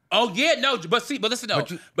Scammer. Oh yeah, no, but listen though.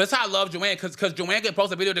 But that's how I love Joanne because Joanne could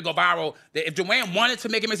post a video to go viral. That if Joanne wanted to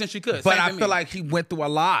make it make sense, she could. But I feel like she went through a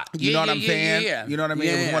lot. You know what I'm saying? Yeah. You know what I mean?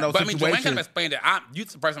 It was one of those situations. Joanne kind of explained it. You're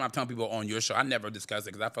the first time I'm telling people on your show. I never discuss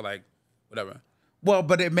it because I feel like whatever. Well,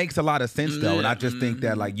 but it makes a lot of sense though, and I just think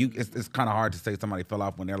that like it's kind of hard to say somebody fell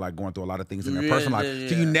off when they're like going through a lot of things in their personal life.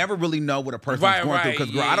 So you never really know what a person's going through.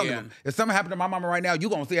 Because girl, I don't even. If something happened to my mama right now, you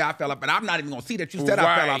gonna see I fell off, and I'm not even gonna see that you said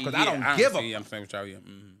I fell off because I don't give a. I'm saying what y'all.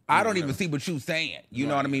 I don't even see what you're saying. You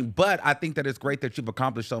know what I mean? But I think that it's great that you've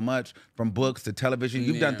accomplished so much from books to television.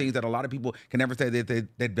 You've done things that a lot of people can never say that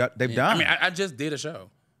they've done. I mean, I just did a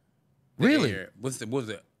show. Really? What was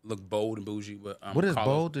it? Look bold and bougie. But, what is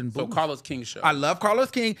bold and bougie? So Carlos King show. I love Carlos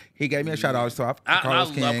King. He gave me a shout out. So Carlos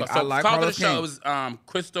King. I like Carlos King. It was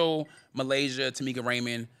Crystal, Malaysia, Tamika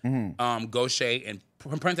Raymond, Gaucher, and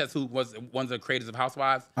Princess, who was one of the creators of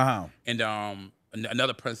Housewives, and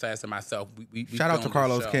another princess and myself. We shout out to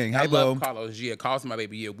Carlos King. I love Carlos. Yeah, Carlos, my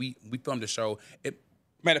baby. Yeah, we filmed the show.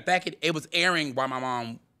 Matter of fact, it was airing while my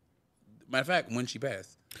mom. Matter of fact, when she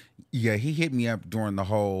passed. Yeah, he hit me up during the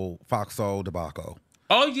whole Fox Soul debacle.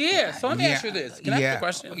 Oh, yeah. So let me ask you this. Can I ask a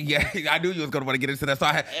question? Yeah, I knew you was going to want to get into that.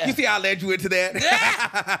 So you see how I led you into that? Yeah.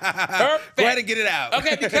 Perfect. Go ahead and get it out.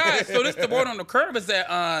 Okay, because, so this is the word on the curve is that,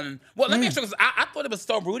 well, let me ask you, because I thought it was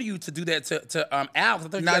so rude of you to do that to Al.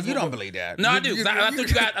 No, you don't believe that. No, I do. I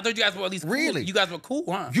thought you guys were at least cool. Really? You guys were cool,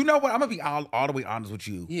 huh? You know what? I'm going to be all the way honest with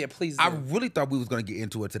you. Yeah, please do. I really thought we was going to get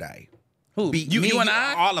into it today. Who? You and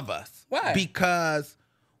I? All of us. Why? Because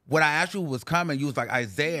when I asked you who was coming, you was like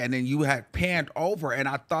Isaiah, and then you had panned over, and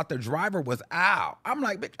I thought the driver was Al. I'm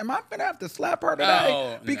like, bitch, am I gonna have to slap her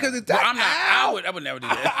today? Because it's that Al. I would never do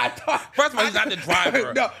that. First of all, he's not the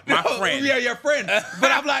driver. My friend. Yeah, your friend.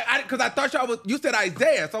 But I'm like, because I thought you said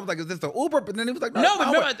Isaiah, so I was like, is this an Uber? But then he was like, no.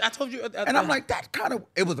 Remember, I told you. And I'm like, that kind of,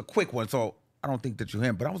 it was a quick one, so I don't think that you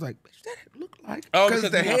him, but I was like, bitch, that look like. Oh,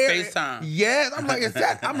 because the hair. FaceTime. Yes, I'm like, is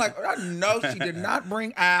that? I'm like, I know she did not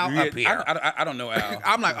bring Al up here. I don't know Al.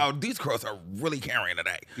 I'm like, oh, these girls are really carrying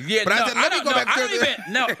today. Yeah, but I said, let me go back to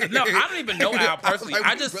I don't even know Al personally.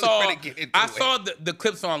 I just saw the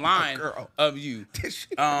clips online of you.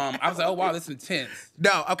 I was like, oh wow, this is intense.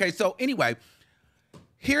 No, okay, so anyway,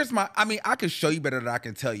 here's I can show you better than I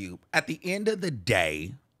can tell you. At the end of the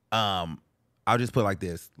day, I'll just put it like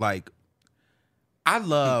this, like. I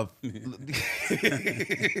love.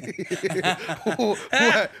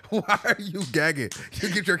 Why are you gagging? You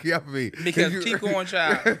get your key off of me. Because keep going,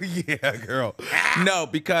 child. Yeah, girl. No,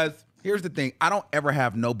 because here's the thing. I don't ever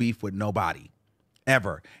have no beef with nobody.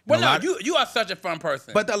 Ever. Well, no, you are such a fun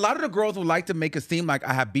person. But a lot of the girls would like to make it seem like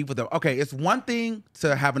I have beef with them. Okay, it's one thing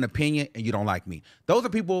to have an opinion and you don't like me. Those are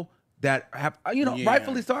people that have,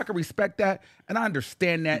 rightfully so, I can respect that, and I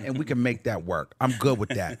understand that, and we can make that work. I'm good with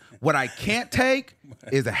that. What I can't take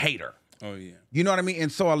is a hater. Oh, yeah. You know what I mean?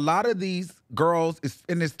 And so a lot of these girls,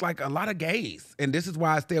 it's like a lot of gays, and this is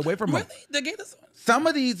why I stay away from them. Really? The gays? Some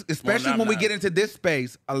of these, especially when we get into this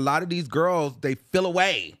space, a lot of these girls, they feel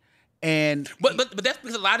away. But that's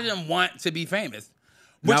because a lot of them want to be famous.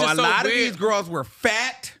 Now, a lot of these girls were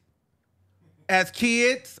fat. As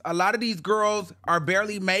kids, a lot of these girls are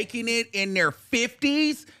barely making it in their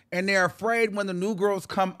 50s, and they're afraid when the new girls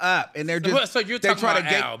come up, and they're just. So you're talking about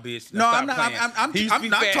Al, bitch. No, I'm not. I'm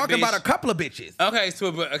not talking about a couple of bitches.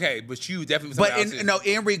 Okay, but you definitely. But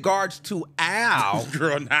in regards to Al,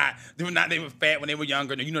 girl, they were fat when they were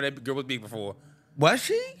younger. You know that girl was big before. Was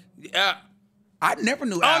she? Yeah. I never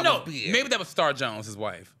knew Al was big. Maybe that was Star Jones, his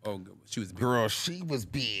wife. Oh, she was big. Girl, she was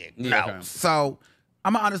big. Yeah, no. Okay. So.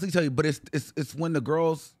 I'm gonna honestly tell you, but it's when the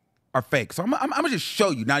girls are fake. So I'm gonna just show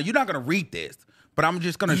you. Now you're not gonna read this, but I'm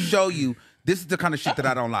just gonna show you. This is the kind of shit that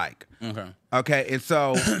I don't like. Okay. And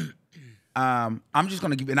so, I'm just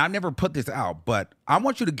gonna give. And I never put this out, but I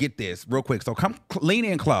want you to get this real quick. So come lean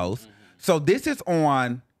in close. So this is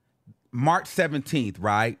on March 17th,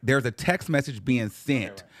 right? There's a text message being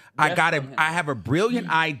sent. Right. I have a brilliant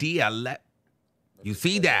idea. You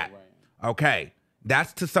see that? Okay.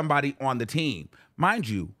 That's to somebody on the team. Mind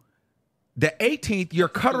you, the 18th, you're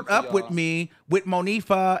cuddled up with me, with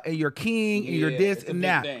Monifa, and your king, and your this and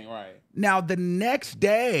that. Thing, right. Now, the next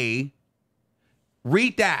day,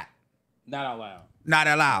 read that. Not out loud. Not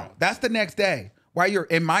out loud. Right. That's the next day.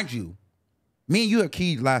 And mind you, me and you had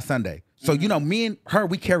keyed last Sunday. So, me and her,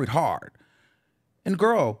 we carried hard. And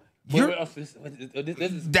girl, that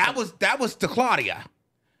was to Claudia.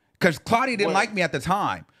 Because Claudia didn't like me at the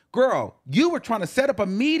time. Girl, you were trying to set up a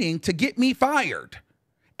meeting to get me fired.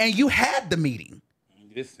 And you had the meeting.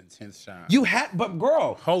 This is intense, Sean. You had, but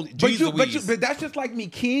girl. Holy but that's just like me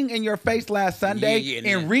keying in your face last Sunday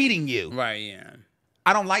and reading you. Right, yeah.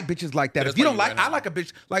 I don't like bitches like that. That's If you don't like like, you I right like a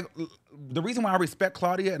bitch. Like, the reason why I respect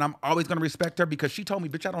Claudia, and I'm always going to respect her, because she told me,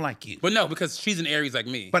 bitch, I don't like you. But no, because she's an Aries like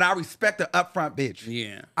me. But I respect the upfront bitch.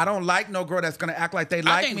 Yeah. I don't like no girl that's going to act like they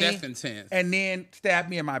like me. I think that's intense. And then stab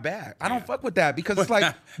me in my back. I don't fuck with that, because it's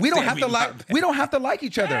like, we don't have to like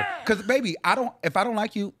each other. Because, baby, if I don't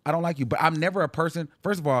like you, I don't like you. But I'm never a person,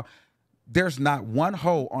 first of all, there's not one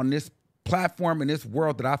hoe on this platform in this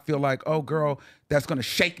world that I feel like, oh girl, that's gonna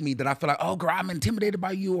shake me, that I feel like, oh girl, I'm intimidated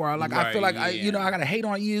by you, or like I feel like I gotta hate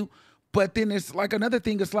on you. But then it's like another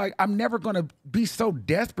thing, it's like I'm never gonna be so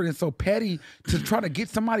desperate and so petty to try to get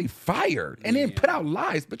somebody fired and then put out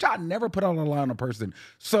lies. But I never put out a lie on a person.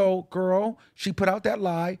 So girl, she put out that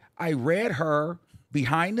lie. I read her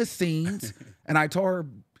behind the scenes and I told her,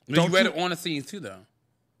 you read it on the scenes too though.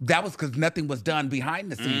 That was because nothing was done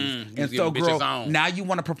behind the scenes. And so, girl, now you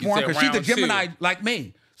want to perform because she's a Gemini like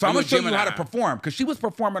me. So I'm going to show you how to perform, because she was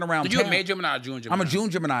performing around town. You a May Gemini or June Gemini? I'm a June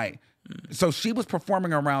Gemini. So she was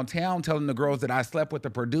performing around town telling the girls that I slept with the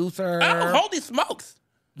producer. Oh, holy smokes.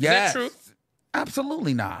 Yes. Is that true?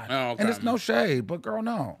 Absolutely not. Oh, okay. And it's no shade, but girl,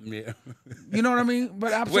 no. Yeah. You know what I mean?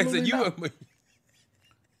 But absolutely Wait, so not.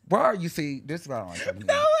 Why are you see, this is what I don't like.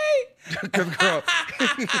 No way. Because,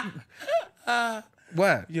 girl.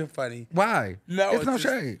 What? You're funny. Why? No, it's no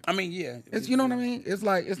shade. I mean, yeah. It's, you know what I mean? It's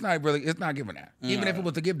like, it's not giving that. Even if it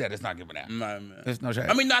was to give that, it's not giving that. No, it's no shade.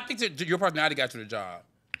 I mean, no, I think that your personality got you the job.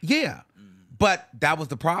 Yeah. But that was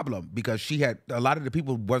the problem, because she had, a lot of the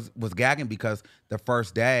people was gagging because the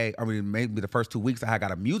first day, I mean, maybe the first 2 weeks, I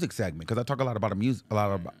got a music segment, because I talk a lot about music.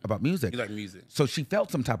 You like music. So she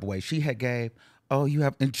felt some type of way. She had gave, oh, you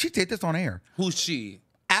have, and she did this on air. Who's she?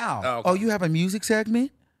 Al. Oh, okay. Oh, you have a music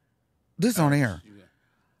segment? This on air.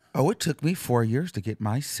 Oh, it took me 4 years to get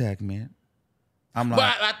my segment. I'm like,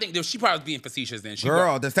 but I think she probably was being facetious then.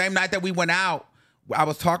 The same night that we went out, I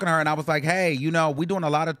was talking to her and I was like, hey, we doing a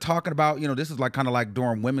lot of talking about, this is like kind of like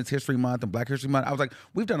during Women's History Month and Black History Month. I was like,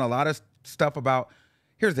 we've done a lot of stuff about,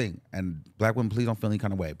 here's the thing, and black women, please don't feel any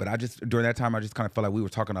kind of way. But during that time, I just kind of felt like we were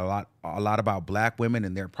talking a lot about black women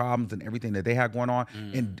and their problems and everything that they had going on.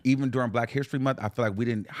 And even during Black History Month, I feel like we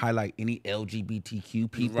didn't highlight any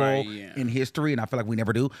LGBTQ people in history, and I feel like we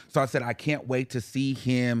never do. So I said, I can't wait to see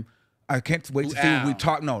him. I can't wait to see what we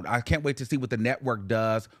talk. No, I can't wait to see what the network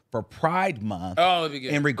does for Pride Month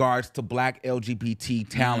in regards to black LGBT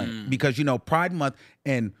talent. Because, Pride Month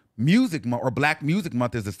and Music Month, or Black Music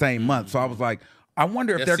Month, is the same month. So I was like, I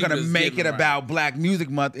wonder if they're going to make it about Black Music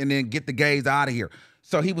Month and then get the gays out of here.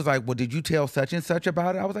 So he was like, well, did you tell such and such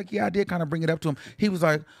about it? I was like, yeah, I did kind of bring it up to him. He was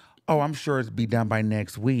like, oh, I'm sure it'll be done by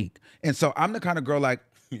next week. And so I'm the kind of girl, like,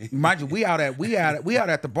 mind you, we out at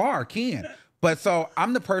the bar, Ken. But so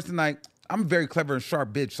I'm the person, like, I'm a very clever and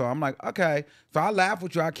sharp bitch. So I'm like, okay. So I laugh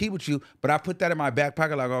with you, I keep with you, but I put that in my back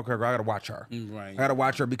pocket, like, okay, girl, I gotta watch her. Right. I gotta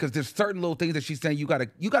watch her, because there's certain little things that she's saying you gotta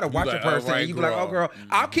watch a person. Right, and you be like, oh girl,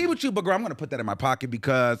 I'll keep with you, but girl, I'm gonna put that in my pocket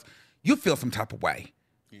because you feel some type of way.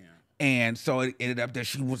 Yeah. And so it ended up that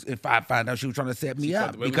if I found out she was trying to set me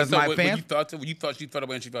up, because my fans. You thought she felt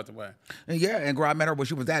away and she felt away. Yeah, and girl, I met her where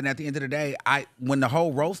she was at, and at the end of the day, when the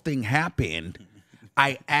whole roast thing happened,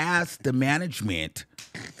 I asked the management,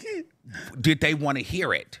 did they want to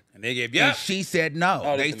hear it? And they gave And she said no.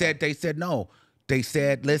 Oh, they said no. They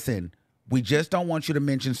said, listen, we just don't want you to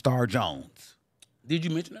mention Star Jones. Did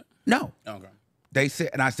you mention it? No. Okay. They said,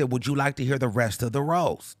 and I said, would you like to hear the rest of the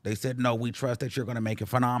roast? They said, no, we trust that you're going to make it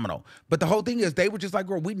phenomenal. But the whole thing is, they were just like,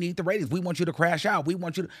 girl, we need the ratings. We want you to crash out. We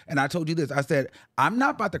want you to, and I told you this. I said, I'm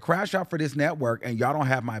not about to crash out for this network, and y'all don't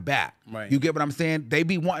have my back. Right. You get what I'm saying? They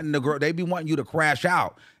be wanting you to crash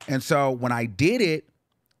out. And so when I did it,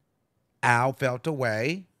 Al felt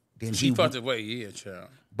away. Then she felt away, yeah, child.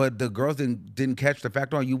 But the girls didn't catch the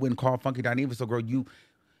fact on you wouldn't call Funky Dineva. So, girl,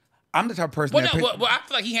 I'm the type of person well, I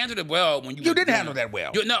feel like he handled it well when you didn't handle that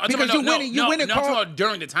well. You went and called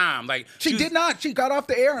during the time. Like she did not. She got off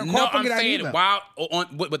the air and called Funky Dineva. I'm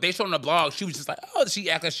saying what they showed on the blog, she was just like, oh, she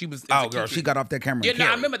acted like she was. Oh, girl, she got off that camera. Yeah, no,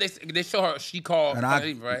 I remember they show her. She called,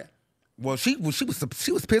 right? Well, she was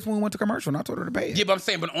pissed when we went to commercial, and I told her to pay it. Yeah, but I'm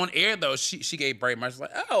saying, but on air though, she gave very much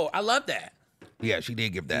like, oh, I love that. Yeah, she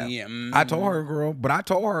did give that. Yeah, I told her, girl,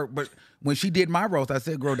 but when she did my roast, I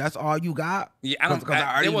said, girl, that's all you got? Yeah, I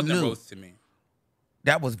already it wasn't a roast to me.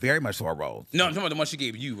 That was very much so a roast. No, I'm talking about the one she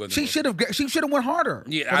gave you. She should have went harder.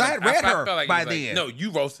 Yeah, I had read her like by then. No,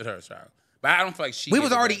 you roasted her, child. But I don't feel like she. We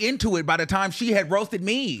was already into it by the time she had roasted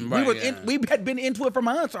me. Right, we had been into it for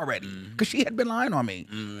months already because she had been lying on me.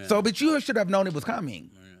 So, but you should have known it was coming.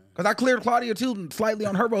 Because I cleared Claudia too slightly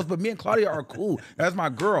on her roast, but me and Claudia are cool. That's my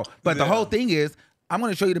girl. But the whole thing is, I'm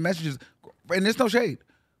going to show you the messages, and there's no shade.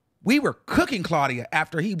 We were cooking Claudia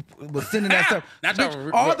after he was sending that stuff.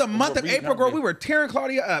 Bitch, all the month of April, girl, we were tearing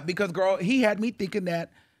Claudia up because, girl, he had me thinking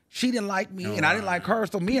that she didn't like me and I didn't like her.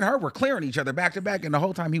 So me and her were clearing each other back to back, and the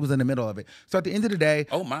whole time he was in the middle of it. So at the end of the day,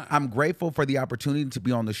 I'm grateful for the opportunity to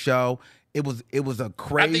be on the show. It was a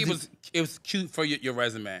crazy. I think it was cute for your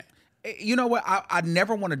resume. You know what? I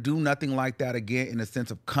never want to do nothing like that again in the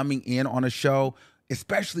sense of coming in on a show,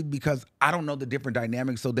 especially because I don't know the different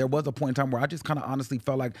dynamics. So there was a point in time where I just kind of honestly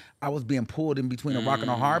felt like I was being pulled in between a rock and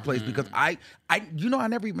a hard place because I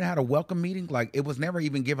never even had a welcome meeting. Like, it was never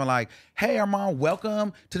even given like, hey, Armon,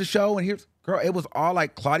 welcome to the show. And here's, girl, it was all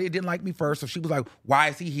like, Claudia didn't like me first. So she was like, why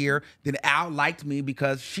is he here? Then Al liked me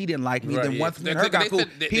because she didn't like me. Then once me and her got cool,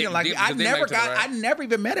 he didn't like me. I never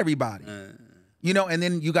even met everybody. You know, and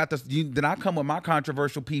then you got this. Then I come with my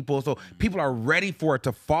controversial people, so people are ready for it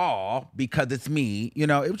to fall because it's me. You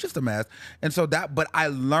know, it was just a mess. And so but I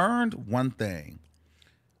learned one thing.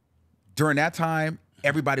 During that time,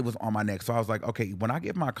 everybody was on my neck. So I was like, okay, when I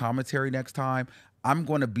give my commentary next time, I'm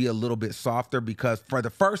going to be a little bit softer because for the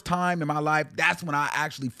first time in my life, that's when I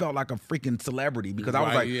actually felt like a freaking celebrity because I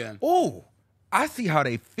was like, oh. I see how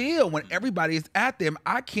they feel when everybody is at them.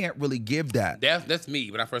 I can't really give that. That's me.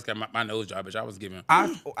 When I first got my nose job, which I was giving.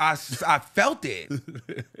 I felt it.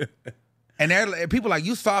 And people are like,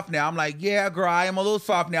 you soft now. I'm like, yeah, girl, I am a little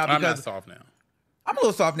soft now. Because I'm not soft now. I'm a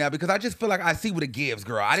little soft now because I just feel like I see what it gives,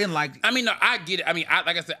 girl. I didn't like. I mean, no, I get it. I mean,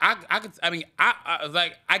 like I said,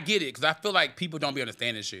 I get it because I feel like people don't be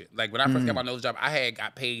understanding shit. Like when I first got my nose job, I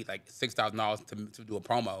got paid like $6,000 to do a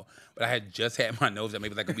promo, but I had just had my nose job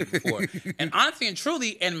maybe like a week before. And honestly and truly,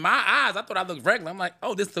 in my eyes, I thought I looked regular. I'm like,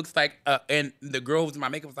 oh, this looks like. And the girl who's in my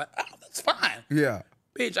makeup was like, oh, that's fine. Yeah.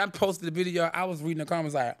 Bitch, I posted the video. I was reading the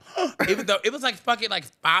comments like, even though it was like fucking like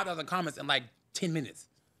 5,000 comments in like 10 minutes.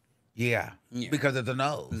 Yeah, because of the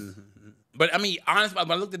nose. But I mean, honestly, when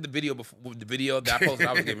I looked at the video that I posted,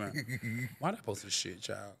 I was giving, why did I post this shit,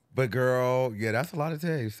 child? But girl, yeah, that's a lot to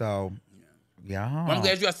tell you. So, yeah. Well, I'm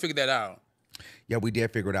glad you guys figured that out. Yeah, we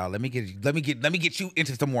did figure it out. Let me get you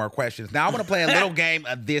into some more questions. Now I want to play a little game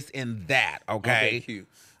of this and that. Okay, cute.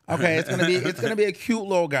 Okay, it's gonna be a cute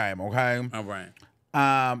little game. Okay. All right.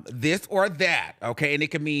 This or that, okay? And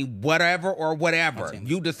it can mean whatever or whatever.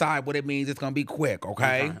 You decide what it means. It's gonna be quick,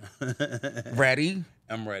 okay? Ready?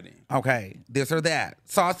 I'm ready. Okay, this or that.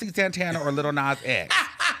 Saucy Santana or Lil Nas X?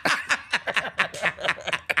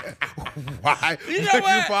 Why? You know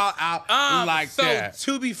what? You fall out like that?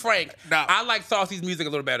 So to be frank, I like Saucy's music a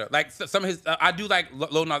little better. Like some of his, I do like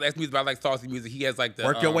Lil Nas X music, but I like Saucy's music. He has like the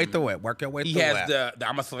work your way through it. Work your way through it. He has the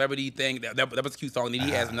I'm a Celebrity thing. That was a cute song. And then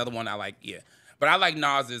he has another one I like. Yeah. But I like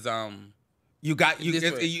Nas's.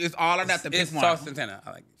 It's all or nothing. It's Saucy Santana.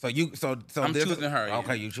 I like it. So I'm choosing her. Yeah.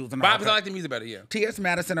 Okay, you choosing her. But I like the music better. Yeah. T.S.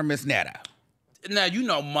 Madison or Miss Netta? Now you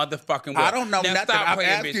know motherfucking well. I don't know now nothing. Stop I'm playing,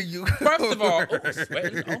 asking bitch. you. First of all,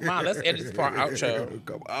 oh my, let's edit this part out, child.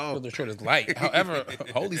 Come on. The short is light. However,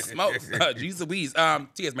 holy smokes, Jesus Louise.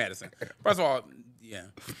 T.S. Madison. First of all, yeah.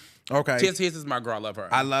 Okay. T.S. is my girl. I love her.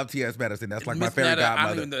 I love T.S. Madison. That's like Miss my favorite Netta, godmother. I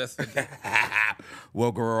don't even know that's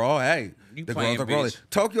well, girl, hey. You the playing, girls are girly. bitch.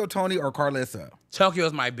 Tokyo Tony or Carlissa?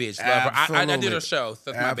 Tokyo's my bitch. Love her. I did her show.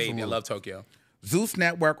 So that's my baby. I love Tokyo. Zeus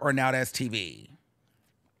Network or Now That's TV?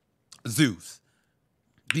 Zeus.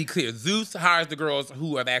 Be clear. Zeus hires the girls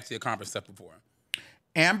who have actually accomplished stuff before.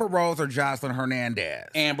 Amber Rose or Jocelyn Hernandez?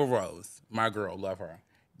 Amber Rose. My girl. Love her.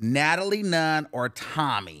 Natalie Nunn or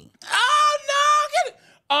Tommy? Oh, no. Get it.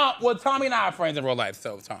 Well, Tommy and I are friends in real life,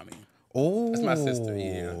 so Tommy. Oh. That's my sister,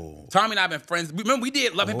 yeah. Tommy and I have been friends. Remember, we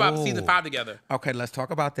did Love Hip Hop Season 5 together. Okay, let's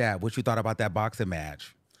talk about that. What you thought about that boxing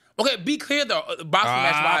match? Okay, be clear, though. Boxing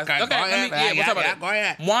match-wise. Okay, We'll talk about that. Go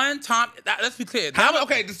ahead. One, let's be clear.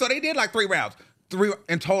 Okay, so they did like 3 rounds. 3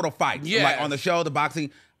 in total fights. Yeah. Like on the show, the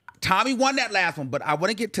boxing. Tommy won that last one, but I want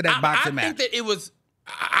to get to that boxing match. I think that it was...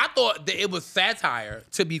 I thought that it was satire,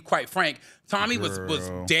 to be quite frank. Tommy was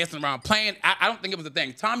dancing around, playing. I don't think it was a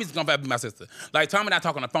thing. Tommy's gonna be my sister. Like, Tommy and I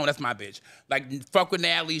talk on the phone, that's my bitch. Like, fuck with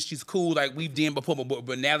Natalie, she's cool. Like, we've done before,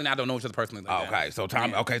 but Natalie and I don't know each other personally. Like okay, so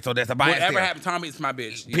Tommy, so there's a bias whatever there. happened, Tommy is my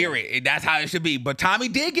bitch. Yeah. Period. That's how it should be. But Tommy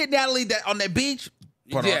did get Natalie on that beach.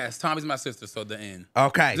 Yes, Tommy's my sister, so the end.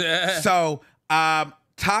 Okay, so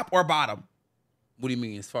top or bottom? What do you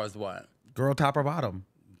mean, as far as what? Girl, top or bottom?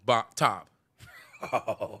 Top.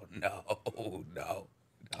 Oh, no.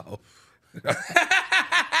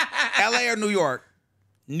 LA or New York?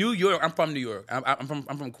 New York. I'm from New York. I'm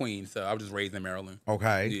from Queens, so I was just raised in Maryland.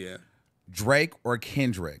 Okay. Yeah. Drake or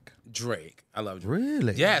Kendrick? Drake. I love Drake.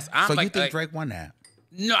 Really? Yes. So you think Drake won that?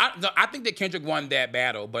 No, I think that Kendrick won that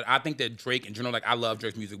battle, but I think that Drake in general, like, I love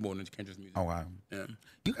Drake's music more than Kendrick's music. Oh, wow. Yeah.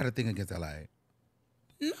 You got to think against LA.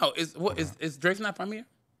 No, is Drake's not from here?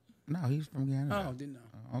 No, he's from Canada. Oh, didn't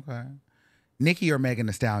know. Okay. Nicki or Megan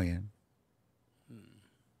Thee Stallion?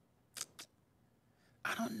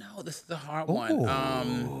 I don't know. This is a hard Ooh,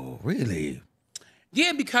 one. Really?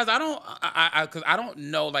 Yeah, because I don't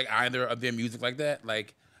know like either of their music like that.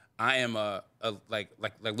 Like I am like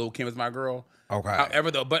Lil' Kim is my girl. Okay.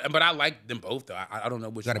 However though, but I like them both though. I don't know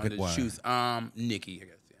which one to choose. Nicki, I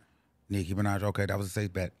guess. Yeah. Nicki Minaj. Okay, that was a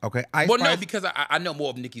safe bet. Okay. Ice Well, Spice? no, because I know more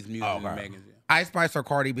of Nicki's music than Megan's. Yeah. Ice Spice or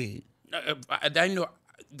Cardi B? I know.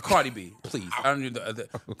 Cardi B, please. I don't need the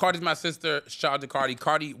Cardi's my sister. Shout out to Cardi.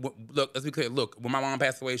 Cardi, look, let's be clear. Look, when my mom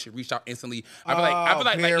passed away, she reached out instantly. I feel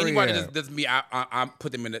like anybody that's me, I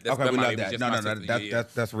put them in. That's okay, we my love baby. that. No,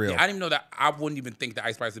 that's real. Yeah, I didn't even know that. I wouldn't even think that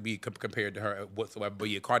Ice Spice would be compared to her whatsoever. But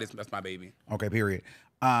yeah, Cardi, that's my baby. Okay, period.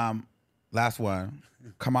 Last one.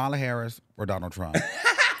 Kamala Harris or Donald Trump?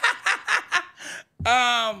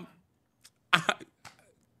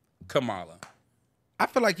 Kamala. I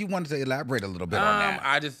feel like you wanted to elaborate a little bit on that.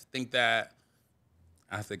 I just think that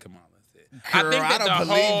I say Kamala. Girl, I think that the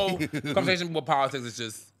whole you. conversation with politics is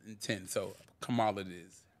just intense. So Kamala it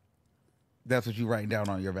is. That's what you writing down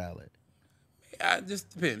on your ballot. It just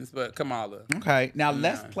depends, but Kamala. Okay, now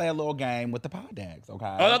let's play a little game with the pod dags,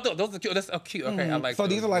 okay? Oh, those are cute. That's cute. Okay, I like so those.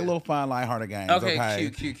 these are like little fun, lighthearted games, okay?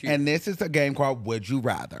 Cute. And this is a game called Would You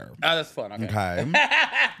Rather. Oh, that's fun, okay.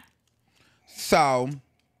 So,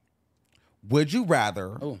 would you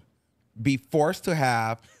rather be forced to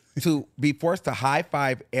high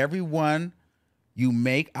five everyone you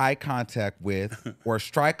make eye contact with or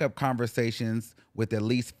strike up conversations with at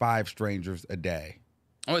least 5 strangers a day?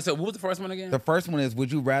 Oh, wait, so what was the first one again? The first one is,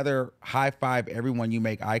 would you rather high five everyone you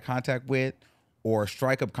make eye contact with or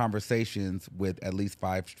strike up conversations with at least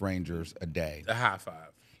 5 strangers a day? The high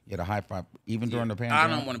five. Yeah, the high five, even during the pandemic. I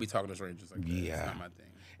don't want to be talking to strangers like that. Yeah. It's not my thing.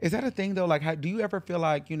 Is that a thing though? Like, do you ever feel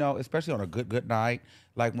like, especially on a good night,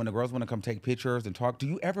 like when the girls want to come take pictures and talk, do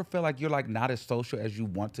you ever feel like you're like not as social as you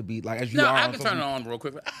want to be? Like as you are? No, I can turn it on real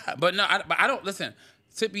quick. But no, I don't listen.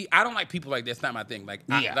 I don't like people like that. It's not my thing. Like,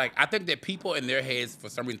 I think that people in their heads for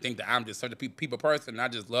some reason think that I'm just such a people person and I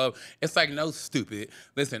just love. It's like, no, stupid.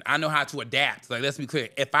 Listen, I know how to adapt. Like, let's be clear.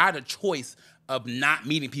 If I had a choice of not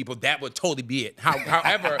meeting people, that would totally be it.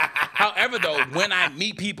 However, though, when I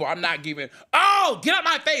meet people, I'm not giving, oh, get out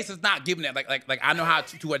my face. It's not giving that. Like I know how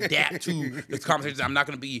to adapt to this conversation. I'm not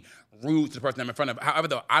going to be rude to the person I'm in front of. However,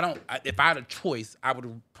 though, if I had a choice, I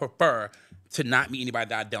would prefer to not meet anybody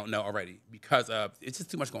that I don't know already because it's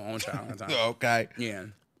just too much going on, child. Okay. Yeah.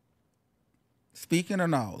 Speaking of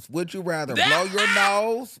nose, would you rather blow your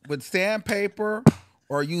nose with sandpaper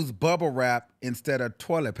or use bubble wrap instead of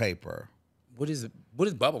toilet paper? What is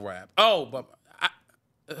bubble wrap? Oh, I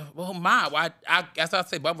guess I'll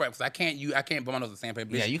say bubble wrap because I can't blow my nose with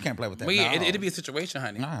sandpaper. Yeah, you can't play with that. But yeah, it'll be a situation,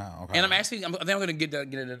 honey. Oh, okay. And I think I'm gonna get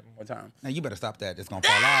it one more time. Now you better stop that. It's gonna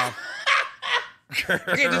fall off.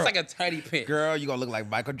 Okay, just like a tiny pit. Girl, you gonna look like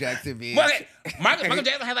Michael Jackson, bitch. But Michael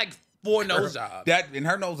Jackson had like 4 nose jobs. And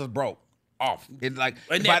her nose was broke off. It's like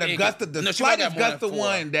by the gust of the slightest gust of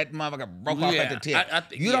one, that motherfucker broke off at the tip.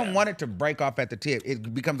 You don't want it to break off at the tip.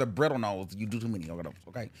 It becomes a brittle nose. You do too many of those.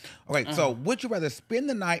 Okay. So would you rather spend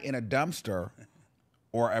the night in a dumpster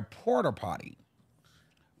or a porta potty?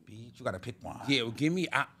 Bitch, you gotta pick one. Yeah, well, give me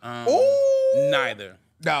neither.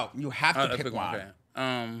 No, you have to pick one. Okay.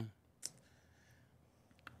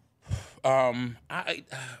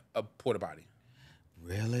 A porta potty.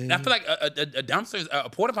 Really? I feel like a dumpster, a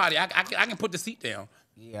porta potty. I can put the seat down.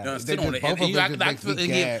 Yeah, sit on it. A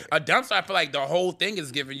dumpster. I feel like the whole thing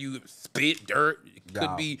is giving you spit, dirt. It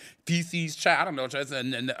could be feces, child. I don't know.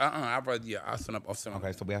 I'd rather I'll send up.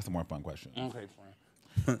 Okay, so we have some more fun questions. Okay,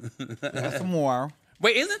 fine. We have some more.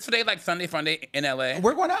 Wait, isn't today like Sunday Funday in LA?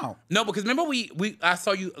 We're going out. No, because remember I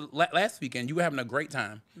saw you last weekend. You were having a great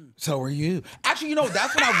time. So were you. Actually,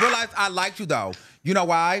 that's when I realized I liked you though. You know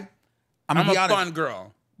why? I'm a fun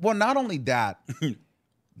girl. Well, not only that,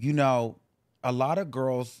 a lot of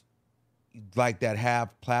girls like that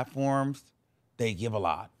have platforms, they give a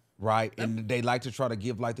lot, right? And they like to try to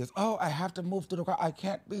give like this, oh, I have to move through the car. I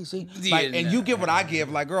can't be seen. You give what I give,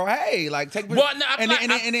 like, girl, hey, like, take me. Well, no,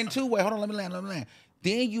 and then 2 way, hold on, let me land.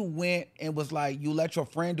 Then you went and was like, you let your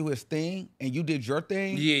friend do his thing and you did your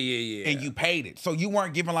thing. Yeah. And you paid it. So you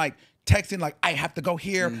weren't giving like texting like, I have to go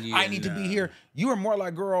here. I need to be here. You were more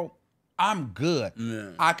like, girl, I'm good.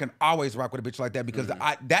 Yeah. I can always rock with a bitch like that because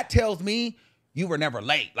that tells me you were never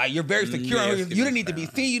late. Like, you're very secure. Yeah, You didn't need to be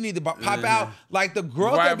seen. You need to pop out. Like, the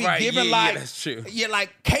girls Right, that be right. giving, Yeah, like, that's true. yeah,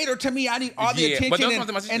 like, cater to me. I need all the Yeah, but attention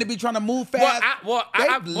those and to be trying to move fast. Late.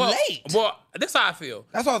 Well, that's how I feel.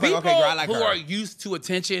 That's why I was like, People okay, girl, I like who her. are used to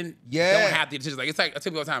attention Yeah. don't have the attention. Like, it's like, I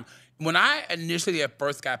tell people all the time, when I initially at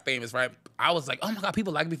first got famous, right, I was like, oh my God,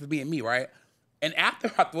 people like me for being me, right? And after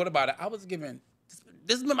I thought about it, I was given,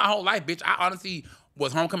 this has been my whole life, bitch. I honestly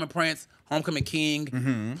was homecoming prince, homecoming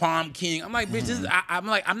king, prom king. I'm like, bitch, this is, I'm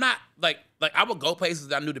not, I would go places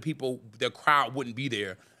that I knew the crowd wouldn't be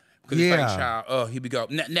there. Because it's like, child, oh, here we go.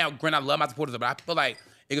 Now, granted, I love my supporters, but I feel like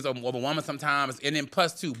it gets overwhelming sometimes. And then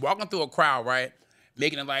plus, too, walking through a crowd, right,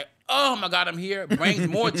 making it like, oh my God, I'm here, brings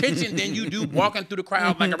more attention than you do walking through the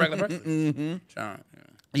crowd like a regular person. Child,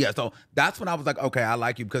 yeah, so that's when I was like, okay, I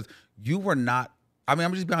like you because you were not, I mean,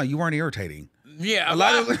 I'm just being honest, you weren't irritating. Yeah, a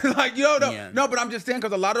lot of like, you know, no, but I'm just saying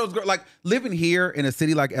because a lot of those girls, like, living here in a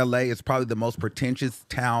city like LA is probably the most pretentious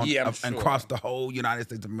town across the whole United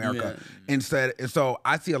States of America. And so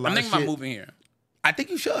I see a lot of shit. I'm thinking about moving here. I think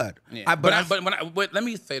you should. Yeah. But let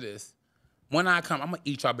me say this. When I come, I'm gonna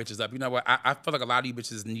eat y'all bitches up. You know what? I feel like a lot of you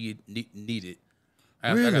bitches need it.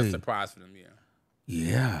 I got a surprise for them,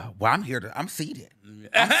 Yeah. Well, I'm here I'm seated.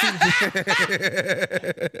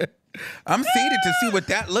 I'm seated to see what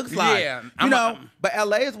that looks like. Yeah, but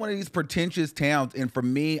LA is one of these pretentious towns, and for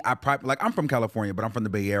me, I'm from California, but I'm from the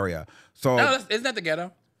Bay Area. So isn't that the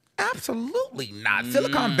ghetto? Absolutely not.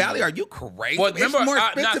 Silicon Valley, are you crazy? Well, remember, it's more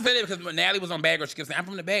I expensive. said it because Natalie was on Bad Girl. She kept saying, I'm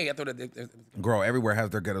from the Bay. I thought that. Girl, everywhere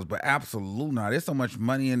has their ghettos, but absolutely not. There's so much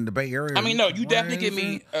money in the Bay Area. I mean, no, you definitely give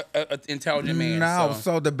me an intelligent man. No,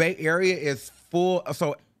 so the Bay Area is full.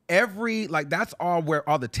 So that's all where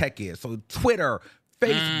all the tech is. So Twitter,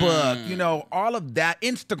 Facebook, all of that,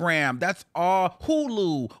 Instagram, that's all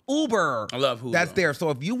Hulu, Uber. I love Hulu. That's there.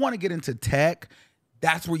 So if you want to get into tech,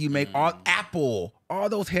 that's where you make Apple, all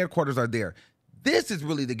those headquarters are there. This is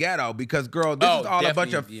really the ghetto because, girl, this is all a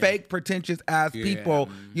bunch of fake, pretentious ass people,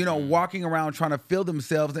 walking around trying to feel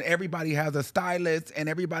themselves, and everybody has a stylist, and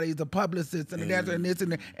everybody's a publicist, and a dancer, and this,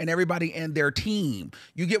 and everybody and their team.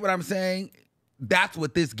 You get what I'm saying? That's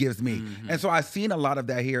what this gives me. And so I've seen a lot of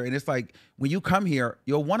that here, and it's like, when you come here,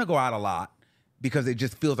 you'll want to go out a lot because it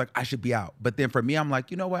just feels like I should be out. But then for me, I'm like,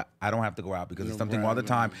 you know what? I don't have to go out because it's something all the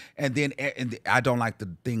time. And then I don't like the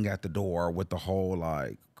thing at the door with the whole,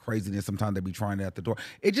 like, craziness. Sometimes they be trying it at the door.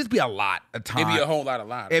 It just be a lot of time. It'd be a whole lot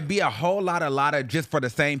of. It'd be a whole lot of just for the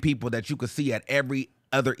same people that you could see at every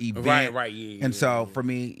other event. Right, yeah. And so for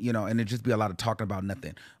me, and it'd just be a lot of talking about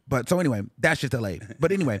nothing. But so anyway, that's just LA.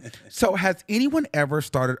 But anyway, so has anyone ever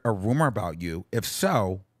started a rumor about you? If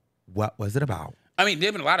so, what was it about? I mean,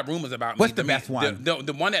 there've been a lot of rumors about me. What's the best one?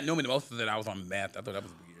 The one that knew me the most is that I was on meth. I thought that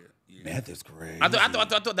was weird. Yeah. Meth is crazy. I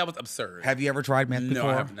thought that was absurd. Have you ever tried meth before? No,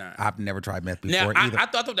 I have not. I've never tried meth before either. I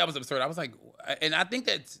thought that was absurd. I was like, and I think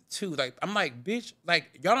that too. Like, I'm like, bitch,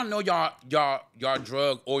 like, y'all don't know y'all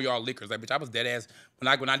drug or y'all liquors. Like, bitch, I was dead ass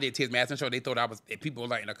when I did Tiz Madison show. They thought I was. People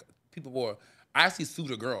were. I actually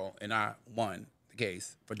sued a girl and I won the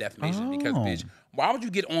case for defamation because, bitch, why would you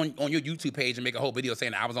get on your YouTube page and make a whole video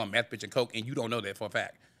saying that I was on meth, bitch, and coke, and you don't know that for a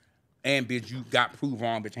fact? And, bitch, you got proved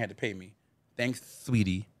wrong, bitch, and had to pay me. Thanks,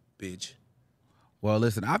 sweetie, bitch. Well,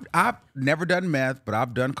 listen, I've never done meth, but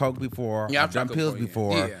I've done coke before. Yeah, I've done pills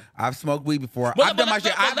before. Yeah. I've smoked weed before. I've done my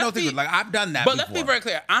shit. I've no secret. Like, I've done that before. But let's be very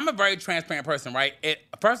clear. I'm a very transparent person, right?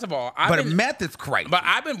 First of all, meth is crazy. But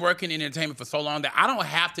I've been working in entertainment for so long that I don't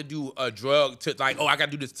have to do a drug to, like, I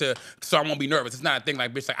got to do this so I won't be nervous. It's not a thing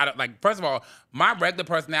like, bitch, like, first of all, my regular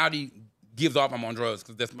personality gives off I'm on drugs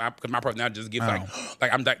because my personality just gives that's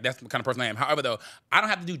the kind of person I am. However, though, I don't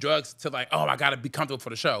have to do drugs to, like, I got to be comfortable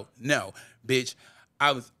for the show. No, bitch.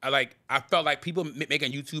 I felt like people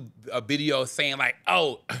making YouTube videos saying, like,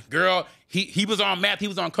 girl, he was on meth, he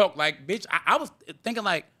was on coke. Like, bitch, I was thinking,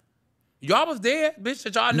 like, y'all was there, bitch,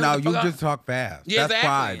 that y'all knew. No, you just talk fast. Yeah,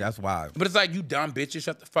 That's why. But it's like, you dumb bitches,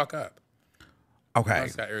 shut the fuck up. Okay,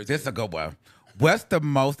 this is a good one. What's the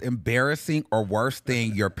most embarrassing or worst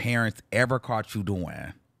thing your parents ever caught you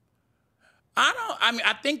doing?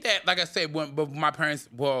 I think that, like I said, when my parents,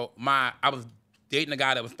 I was dating a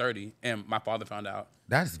guy that was 30, and my father found out.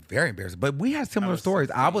 That's very embarrassing. But we had similar stories.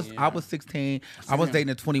 16, I was 16. I was dating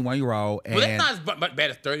a 21-year-old. Well, that's not as bad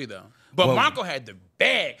as 30, though. But Marco had the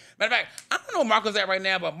bag. Matter of fact, I don't know where Marco's at right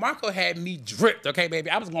now, but Marco had me dripped, okay, baby?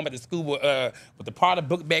 I was going back to school with the Prada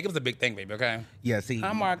book bag. It was a big thing, baby, okay? Yeah, see.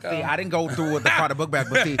 Hi, Marco. See, I didn't go through with the Prada book bag,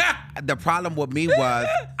 but see, the problem with me was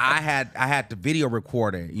I had the video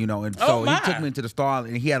recording, and so he took me into the stall,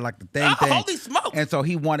 and he had, like, the thing. Holy smoke. And so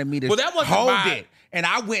he wanted me to that wasn't hold it. And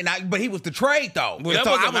I went, but he was the trade though. Well,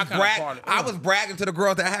 so I was bragging to the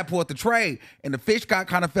girls that I had pulled the trade, and the fish guy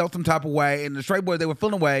kind of felt some type of way, and the straight boys, they were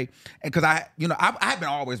feeling away. And because I had been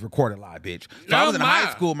always recorded live, bitch. So I was in high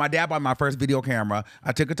school. My dad bought my first video camera.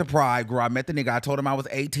 I took it to Pride. Girl, I met the nigga. I told him I was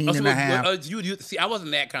 18 and a half. See, I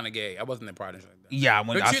wasn't that kind of gay. I wasn't that Pride like that. Yeah,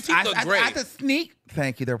 but your teeth look great. I had to sneak.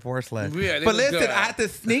 Thank you, they're porcelain. Yeah, but listen, I had to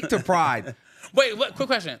sneak to Pride. Wait, quick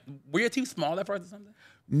question. Were your teeth small at first or something?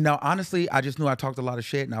 No, honestly, I just knew I talked a lot of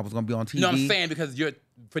shit and I was going to be on TV. No, I'm saying because your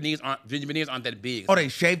veneers aren't that big. Oh, they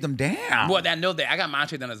shaved them down? Well, I know that. I got mine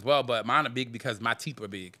shaved down as well, but mine are big because my teeth are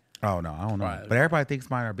big. Oh, no, I don't know. Right. But everybody thinks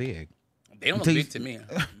mine are big. They don't look big to me.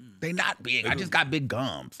 They not big. I just got big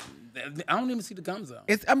gums. I don't even see the gums, though.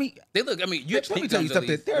 They look, bitch, let me tell you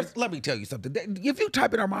something. Let me tell you something. If you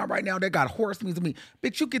type in Armon right now, they got horse means to me.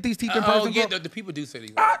 Bitch, you get these teeth in person. Oh, yeah, the people do say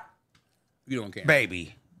these. You don't care.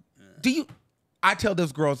 Baby. Yeah. I tell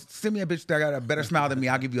those girls, send me a bitch that got a better smile than me.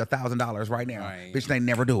 I'll give you $1,000 right now. Right. Bitch, they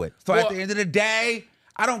never do it. So at the end of the day,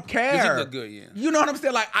 I don't care. You look good, yeah. You know what I'm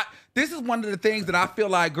saying? Like, this is one of the things that I feel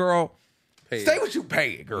like, girl, say what you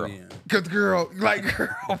pay it, girl. Because, girl, like,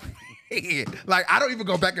 girl, like, I don't even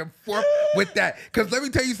go back and forth with that. Because let me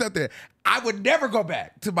tell you something. I would never go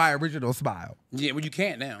back to my original smile. Yeah, well, you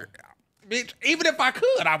can't now. Bitch, even if I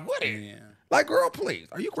could, I wouldn't. Yeah. Like, girl, please.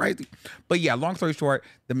 Are you crazy? But yeah, long story short,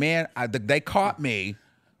 the man, they caught me.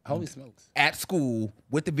 Holy smokes. At school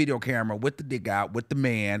with the video camera, with the dick out, with the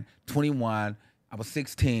man, 21. I was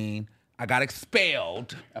 16. I got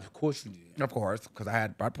expelled. Of course you did. Of course, because I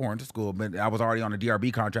had brought porn to school. But I was already on a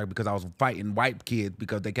DRB contract because I was fighting white kids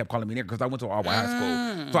because they kept calling me nigger because I went to all white high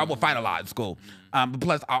school. So I would fight a lot in school. But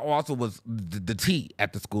plus, I also was the tea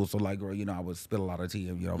at the school. So, like, girl, I would spill a lot of tea.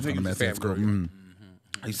 I was going to mess at school.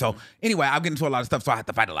 So anyway, I'm getting into a lot of stuff, so I had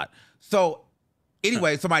to fight a lot. So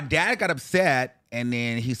anyway, so my dad got upset, and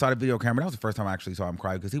then he saw the video camera. That was the first time I actually saw him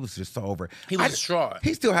cry because he was just so over. He was distraught.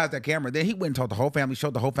 He still has that camera. Then he went and told the whole family,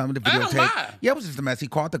 showed the whole family the videotape. Yeah, it was just a mess. He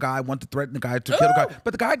called the guy, wanted to threaten the guy to kill the guy,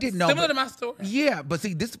 but the guy didn't know. Similar to my story. Yeah, but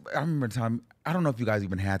see, I remember the time. I don't know if you guys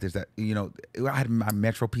even had this. That I had my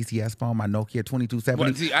Metro PCS phone, my Nokia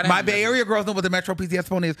 2270. Well, my Bay Area girls know what the Metro PCS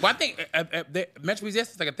phone is. Well, I think Metro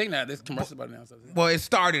PCS is like a thing now. There's commercials about it now. So. Well, it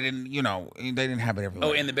started, and they didn't have it everywhere.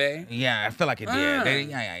 Oh, in the Bay? Yeah, I feel like it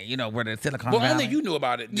did. Where the Silicon Valley. Well, only you knew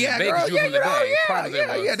about it. Yeah, girl,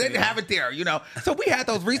 they didn't have it there. So we had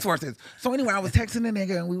those resources. So anyway, I was texting the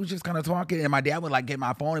nigga, and we was just kind of talking, and my dad would like get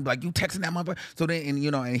my phone and be like, "You texting that motherfucker?" So then,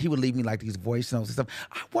 and he would leave me like these voice notes and stuff.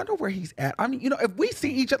 I wonder where he's at. I mean, if we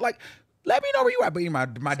see each other, like, let me know where you at.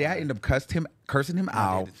 But my dad ended up cursing him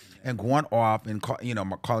out and going off and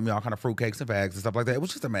calling me all kind of fruitcakes and fags and stuff like that. It was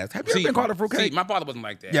just a mess. Have you ever been called a fruitcake? See, my father wasn't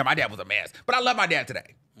like that. Yeah, my dad was a mess. But I love my dad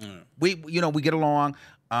today. We get along,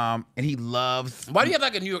 and he loves. Why do you have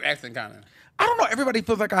like a New York accent, kind of? I don't know. Everybody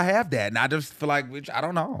feels like I have that, and I just feel like, I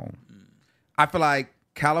don't know. I feel like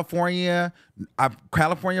California. I'm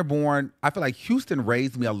California born. I feel like Houston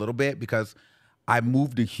raised me a little bit because I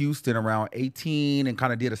moved to Houston around 18 and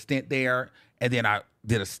kind of did a stint there. And then I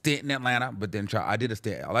did a stint in Atlanta, but then I did a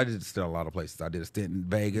stint. I did a stint in a lot of places. I did a stint in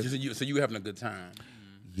Vegas. So you were having a good time.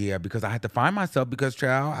 Yeah, because I had to find myself because,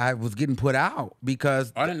 child, I was getting put out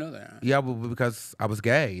because... I didn't know that. Yeah, because I was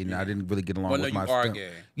gay and I didn't really get along with my... you are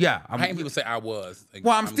gay. Yeah. I hate people say I was. Like,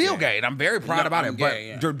 I'm still gay and I'm very proud about it.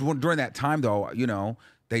 Gay, but during that time, though,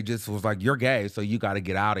 they just was like, you're gay, so you got to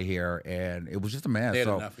get out of here. And it was just a mess.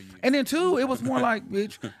 Enough of you. And then, too, it was more like,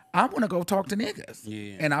 bitch, I want to go talk to niggas.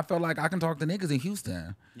 Yeah. And I felt like I can talk to niggas in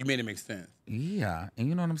Houston. You made it make sense. Yeah. And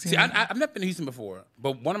you know what I'm saying? See, I've never been to Houston before,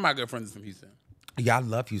 but one of my good friends is from Houston. Yeah, I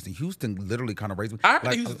love Houston. Houston literally kind of raised me. I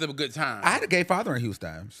heard Houston's a good time. I had a gay father in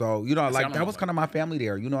Houston. So, that was kind of my family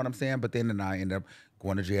there. You know what I'm saying? But then I ended up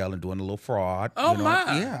going to jail and doing a little fraud. Oh,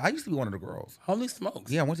 my. Yeah, I used to be one of the girls. Holy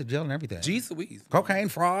smokes. Yeah, I went to jail and everything. Jeez Louise. Cocaine,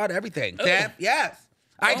 fraud, everything. Theft, yes.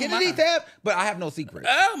 Identity theft, but I have no secrets.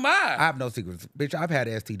 Oh, my. I have no secrets. Bitch, I've had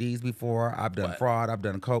STDs before. I've done fraud. I've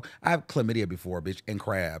done coke. I have chlamydia before, bitch, and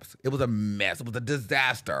crabs. It was a mess. It was a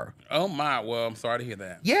disaster. Oh, my. Well, I'm sorry to hear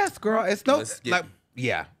that. Yes, girl. It's no...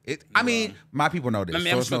 Yeah. I mean, my people know this. I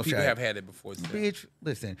mean, I'm sure people have had it before. Bitch,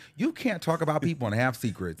 listen, you can't talk about people and have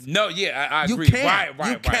secrets. No, yeah, I agree. You can't.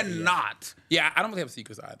 You cannot. Yeah, I don't really have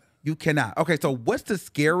secrets either. You cannot. Okay, so what's the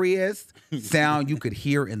scariest sound you could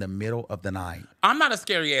hear in the middle of the night? I'm not a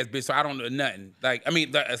scary ass bitch, so I don't know nothing. Like, I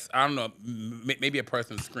mean, I don't know, maybe a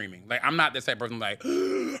person screaming. Like, I'm not the type of person like,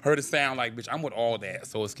 heard a sound like, bitch, I'm with all that.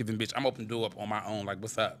 So it's giving, bitch, I'm open the door up on my own. Like,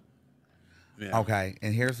 what's up? Yeah. Okay,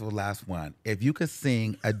 and here's the last one. If you could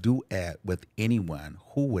sing a duet with anyone,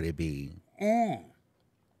 who would it be?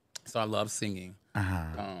 So I love singing.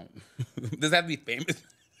 Uh-huh. Does that have to be famous?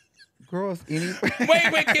 Girls, any.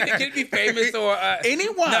 Wait, can it be famous or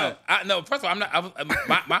anyone? No. First of all, I'm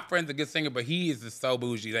not. My friend's a good singer, but he is just so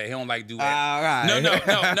bougie that he don't like duets. All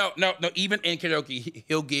right. No. Even in karaoke,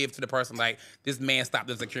 he'll give to the person like, this man stopped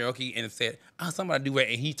us at karaoke and said, "Oh, somebody do it,"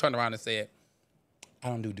 and he turned around and said, "I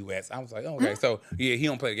don't do duets." I was like, oh, okay, so yeah, he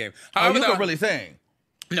don't play the game. However, you can really sing.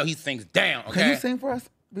 No, he sings down. Okay, can you sing for us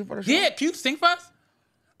before the show? Yeah, can you sing for us?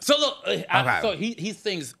 So look, so he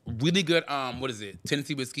sings really good. What is it?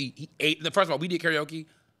 Tennessee Whiskey. He ate. First of all, we did karaoke.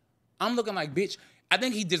 I'm looking like, bitch. I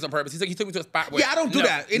think he did this on purpose. He took me to a spot where I don't do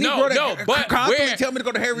that. Any girl that constantly tell me to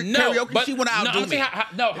go to karaoke, she want to outdo me.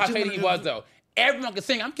 How shady he was though. Everyone can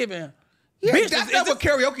sing. I'm giving. Yeah, bitch, that's not what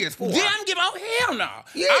karaoke is for. Yeah, I'm giving. Oh hell no.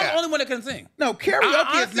 Yeah. I'm the only one that can sing. No,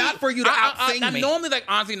 karaoke is not for you to out-sing me. I'm normally like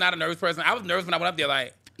honestly not a nervous person. I was nervous when I went up there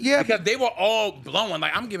like. Yeah, because they were all blowing.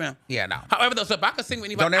 Like I'm giving. Yeah, no. However, though, so if I could sing with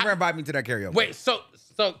anybody, don't ever invite me to that karaoke. Wait, so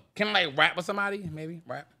can I like rap with somebody? Maybe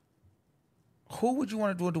rap. Who would you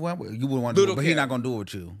want to do a duet with? You would want to do it, but he's not gonna do it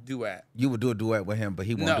with you. Duet. You would do a duet with him, but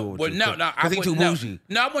he won't do it with you. No, because he's too bougie.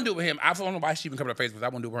 No, I wouldn't do it with him. I don't know why she even comes to Facebook. I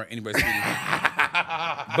wouldn't do it with her anybody.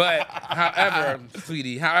 But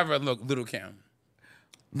however, look, Little Kim.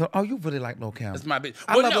 Oh, you really like Lil' Kim? It's my bitch.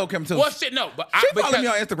 I love Lil' Kim too. Well, shit, no, but she follows me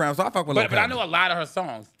on Instagram, so I fuck with Lil' Kim. But I know a lot of her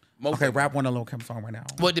songs. Okay, rap one of Lil' Kim song right now.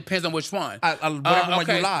 Well, it depends on which one. Whatever one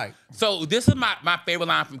you like. So this is my favorite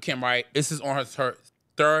line from Kim, right? This is on her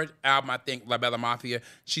third album, I think, La Bella Mafia.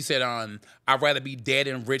 She said, I'd rather be dead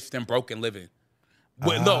and rich than broke and living.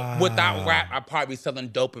 Look, without rap, I'd probably be selling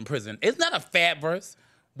dope in prison. It's not a fat verse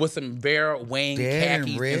with some Vera Wayne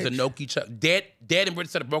khakis and Zanoki Chuck. Dead and rich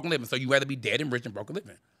instead of broken living. So you'd rather be dead and rich than broken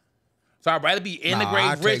living. So I'd rather be in the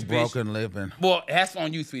grave rich, bitch. Broken living. Well, that's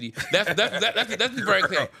on you, sweetie. That's very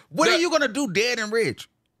clear. What are you gonna do, dead and rich?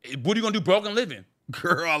 What are you gonna do, broken living?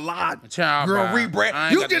 Girl, a lot. Child, girl,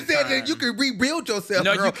 rebrand. You just said that you can rebuild yourself.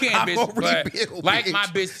 No, girl. you can't, bitch. But like my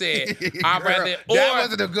bitch said, I'd rather. Or that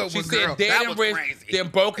wasn't a good one, she girl. said, dead and rich than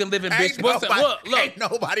broken living, bitch. Look, ain't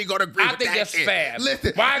nobody gonna agree with that. I think that's fab.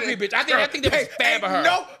 Listen, why agree, bitch? I think that was fab of her.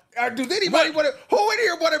 No. Does anybody want to? Who in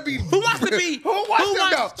here want to be? Who wants to be? Who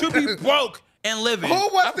wants to be broke and living?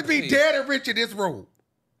 Who wants to be dead and rich in this room?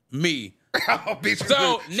 Me. Oh, bitch.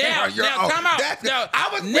 So now time out. I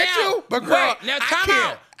was with you, but girl, now time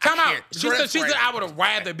out. Come out. She said I would have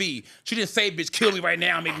rather be. She didn't say, bitch, kill me right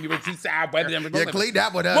now, make me rich. She said I'd rather than rich. Yeah, clean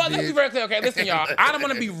that one up. Well, let's be very clear. Okay, listen, y'all. I don't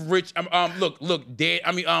want to be rich. Look, dead.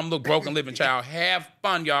 Look, broken living, child. Have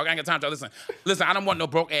fun, y'all. I ain't got time to listen. I don't want no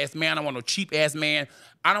broke ass man. I don't want no cheap ass man.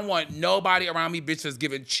 I don't want nobody around me, bitch, that's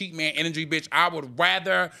giving cheap man energy, bitch. I would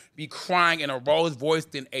rather be crying in a Rolls Royce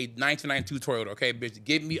than a 1992 Toyota, okay, bitch?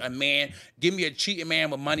 Give me a man. Give me a cheating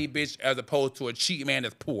man with money, bitch, as opposed to a cheating man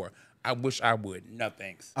that's poor. I wish I would. No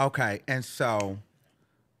thanks. Okay, and so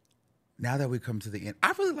now that we come to the end,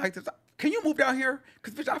 I really like this. Can you move down here?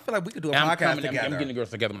 Because, bitch, I feel like we could do a podcast together. I'm getting the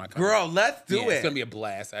girls together when I come. Girl, let's do it. It's going to be a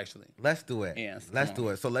blast, actually. Let's do it. Yes. Let's do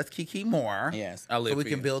it. So let's kiki more. Yes, I'll live so we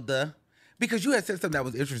can build the... Because you had said something that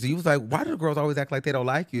was interesting. You was like, why do the girls always act like they don't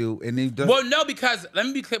like you? And then well, no, because, let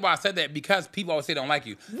me be clear why I said that. Because people always say they don't like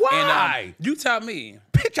you. Why? And, you tell me.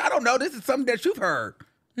 Bitch, I don't know. This is something that you've heard.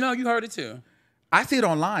 No, you heard it too. I see it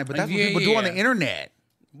online, but that's what people do on the internet.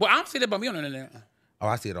 Well, I don't see that about me on the internet. Oh,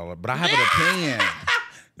 I see it all. But I have an opinion.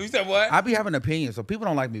 You said what? I be having an opinion, so people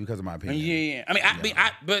don't like me because of my opinion. Yeah.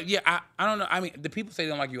 I don't know. I mean, the people say they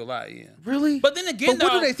don't like you a lot, yeah. Really? But then again,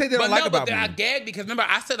 what do they say they don't like about me? I gagged because remember,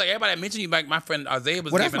 I said like everybody that mentioned you, like my friend Isaiah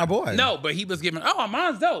was giving. That's my boy. No, but he was giving,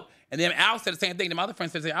 Armon's dope. And then Alex said the same thing. And my other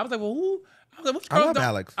friend said the same. I was like, well, who? I was like, which girls love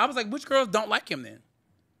Alex. I was like, which girls don't like him then?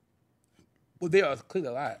 Well, they are clearly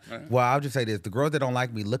a lot. Right? Well, I'll just say this. The girls that don't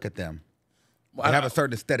like me, look at them. Well, they have a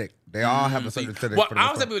certain aesthetic. They all have a certain aesthetic. Well,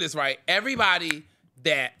 I was happy with this, right? Everybody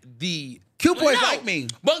that the cute boys like me.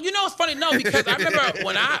 Well, you know it's funny, no, because I remember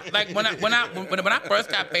when I first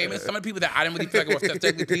got famous, some of the people that I didn't really feel like were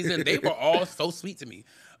aesthetically pleasing, they were all so sweet to me.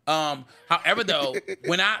 However, though,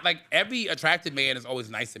 when every attractive man is always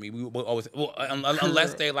nice to me. We will always,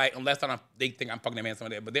 unless they think I'm fucking that man somewhere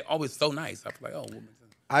there, but they're always so nice. I feel like, woman.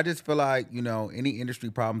 I just feel like, any industry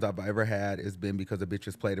problems I've ever had has been because the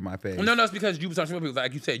bitches played in my face. No, it's because you talked about people.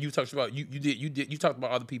 Like you said, you talked about you talked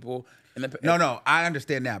about other people. No, I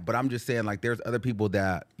understand that, but I'm just saying like there's other people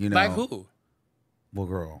that like who? Well,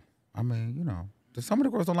 girl, I mean some of the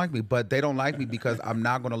girls don't like me, but they don't like me because I'm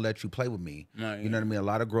not gonna let you play with me. No, yeah. You know what I mean? A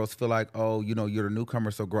lot of girls feel like, you're a newcomer,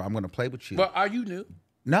 so girl, I'm gonna play with you. But are you new?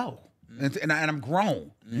 No, and I'm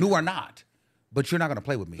grown, new or not. but you're not gonna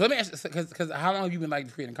play with me. Let me ask you, because how long have you been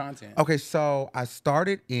like creating content? Okay, so I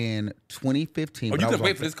started in 2015. Oh, you can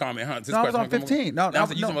wait for this comment, huh? No, I was on 15. No.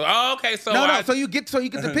 Oh, okay. So no. So you get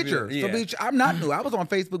the picture. Yeah. So bitch, I'm not new. I was on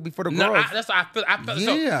Facebook before the girls. No, that's what I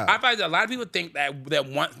feel. Yeah. So I feel like a lot of people think that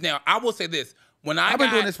once. Now, I will say this: I've been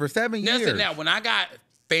doing this for 7 years. Now, when I got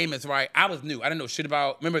famous, right? I was new. I didn't know shit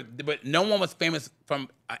about. Remember, but no one was famous from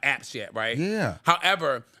apps yet, right? Yeah.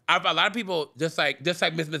 However, a lot of people just like Miss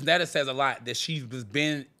Netta says a lot that she's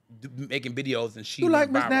been making videos and she. You like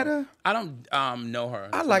Miss Netta? I don't know her.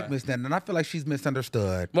 I like Miss Netta, and I feel like she's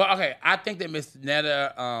misunderstood. Well, okay, I think that Miss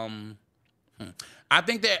Netta. I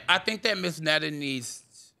think that Miss Netta needs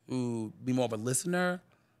to be more of a listener,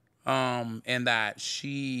 and that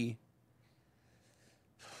she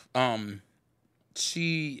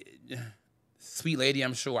sweet lady,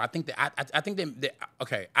 I'm sure. I think that I think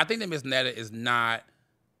that Miss Netta is not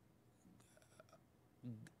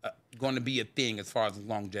going to be a thing as far as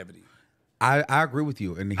longevity. I agree with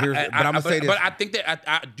you, and here's but I'm gonna say this. But I think that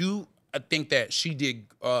I think that she did.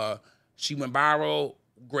 She went viral,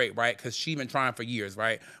 great, right? Because she's been trying for years,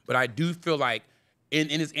 right? But I do feel like in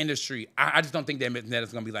this industry, I just don't think that Miss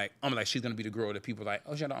Netta's gonna be like, she's gonna be the girl that people are like,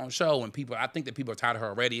 oh, she had her own show, and I think that people are tired of her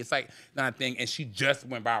already. It's like not a thing, and she just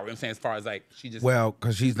went viral. You know what I'm saying, as far as like she just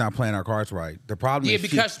because she's not playing her cards right. The problem is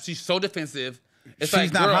because she's so defensive. It's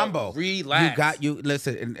she's like, not girl, humble. Relax.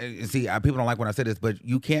 Listen and see. People don't like when I say this, but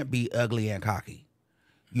you can't be ugly and cocky.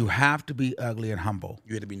 You have to be ugly and humble.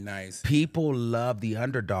 You have to be nice. People love the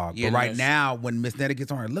underdog. Yeah, but right now, when Miss Netta gets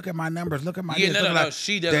on her, look at my numbers, look at my no,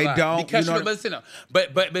 she does. They don't. Because listen,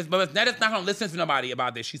 but Miss Netta's not gonna listen to nobody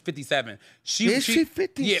about this. She's 57. Is she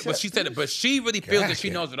 57? Yeah, but she said it. But she really feels that she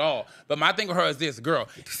knows it all. But my thing with her is this, girl.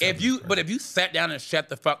 If you sat down and shut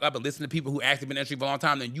the fuck up and listen to people who actually been in the industry for a long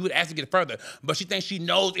time, then you would actually get further. But she thinks she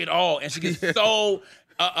knows it all, and she gets so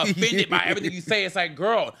offended by everything you say. It's like,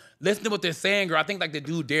 girl, listen to what they're saying, girl. I think like the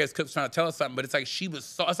dude Darius Cook's trying to tell us something, but it's like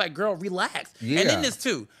it's like, girl, relax. Yeah. And then this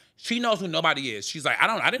too, she knows who nobody is. She's like,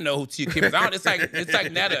 I didn't know who Tia Kim is. It's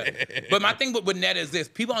like Netta. But my thing with Netta is this: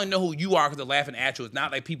 people only know who you are because they're laughing at you. It's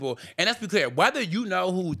not like people. And let's be clear: whether you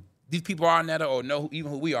know who these people are, Netta, or know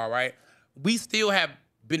even who we are, right? We still have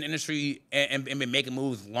been in the industry and been making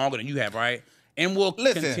moves longer than you have, right? And we'll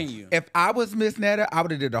continue. If I was Miss Netta, I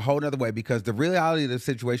would have did a whole other way, because the reality of the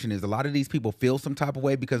situation is a lot of these people feel some type of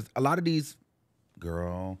way because a lot of these,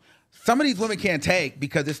 some of these women can't take,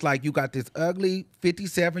 because it's like you got this ugly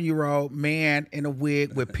 57-year-old man in a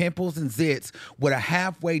wig with pimples and zits with a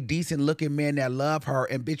halfway decent looking man that love her,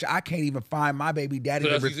 and bitch, I can't even find my baby daddy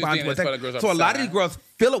to respond to her. So a lot of these girls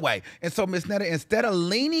feel away. And so Miss Netta, instead of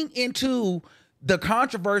leaning into the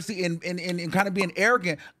controversy and kind of being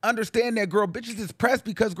arrogant, understand that, girl, bitches is pressed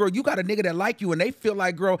because, girl, you got a nigga that like you and they feel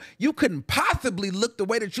like, girl, you couldn't possibly look the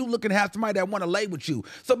way that you look and have somebody that want to lay with you.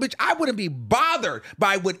 So, bitch, I wouldn't be bothered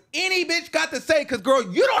by what any bitch got to say, because, girl,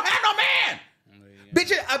 you don't have no man.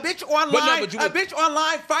 A bitch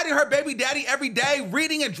online fighting her baby daddy every day,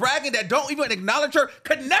 reading and dragging that don't even acknowledge her,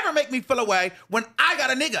 could never make me feel away when I got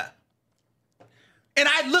a nigga. And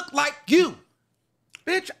I look like you.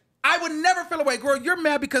 Bitch, I would never feel away. Girl, you're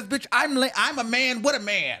mad because, bitch, I'm a man with a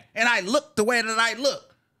man, and I look the way that I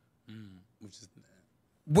look.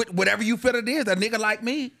 Whatever you feel it is, a nigga like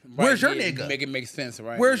me, right, where's your nigga? Make it make sense,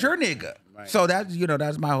 right? Where's your nigga? Right. So that's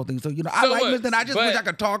my whole thing. So, I like Miss Netta. I just wish I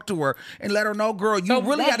could talk to her and let her know, girl, you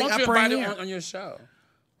really got the upper hand. On your show.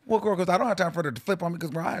 Well, girl, because I don't have time for her to flip on me,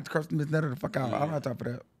 because I had to curse Miss Netta the fuck out. I don't have time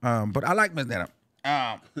for that. But I like Miss Netta.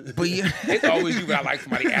 But yeah, it's always you that like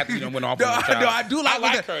somebody after you went off. No, I do like. I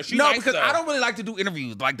like her. Because I don't really like to do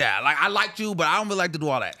interviews like that. Like, I liked you, but I don't really like to do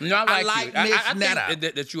all that. No, I like Miss Netta. I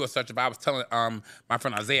think that you are such a. I was telling my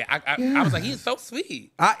friend Isaiah. I was like, he's so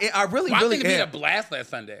sweet. I really I think we had a blast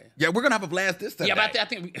last Sunday. Yeah, we're gonna have a blast this Sunday. Yeah, but I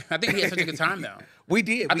think we had such a good time though. We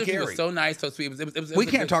did. I think he was so nice, so sweet. We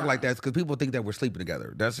can't talk like that because people think that we're sleeping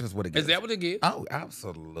together. That's just what it gets. Is that what it gets? Oh,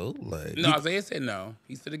 absolutely. No, Isaiah said no.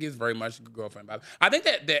 He said it gets very much girlfriend vibe. I think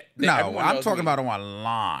that no, I'm talking about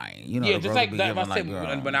online. Yeah, just like that. I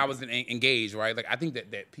said when I was engaged, right? Like, I think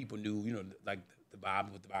that people knew, like the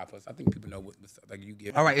vibe with the vibe plus. I think people know what like you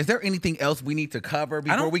give. All right, is there anything else we need to cover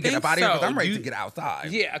before we get up out of here? Because I'm ready to get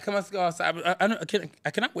outside. Yeah, let's go outside. Can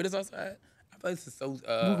I wear this outside? This is so.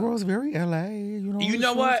 Girl, it's very LA. You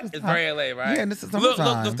know what? It's very LA, right? Yeah, and this is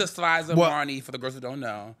summertime. Look the slides of Marnie for the girls who don't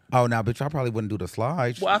know. Oh, now, bitch, I probably wouldn't do the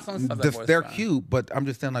slides. Well, they're cute, but I'm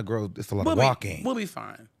just saying, like, girl, it's a lot of walking. We'll be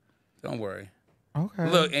fine. Don't worry. Okay.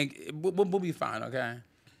 Look, and we'll be fine. Okay.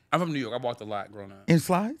 I'm from New York. I walked a lot growing up. In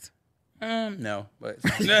slides? No, but.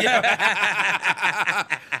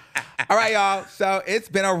 All right, y'all. So it's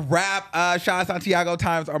been a wrap. Sean Santiago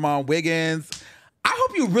times Armon Wiggins.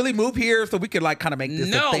 hope you really move here so we can like kind of make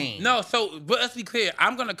this a thing. No. So, but let's be clear.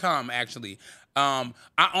 I'm gonna come actually. I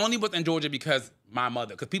only was in Georgia because my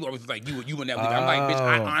mother. Because people always like, you would never leave. I'm like, bitch,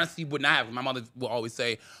 I honestly would not have. My mother will always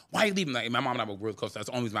say, why are you leaving? Like, my mom and I were real close. That's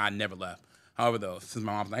the only reason why I never left. However, though, since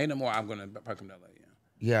my mom's not here no more, I'm gonna probably come to LA.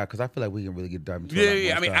 Yeah, because I feel like we can really get done.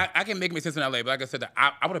 Yeah. I mean, I can make sense in LA, but like I said,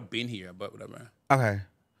 I would have been here, but whatever. Okay.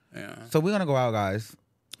 Yeah. So we're gonna go out, guys.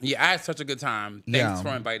 Yeah, I had such a good time. Thanks for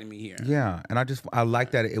inviting me here. Yeah, and I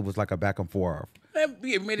like that it was like a back and forth. It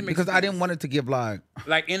made it make because sense. I didn't want it to give like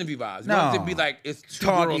interview vibes. No. You want it to be like it's two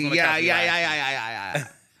talking. girls on the Yeah.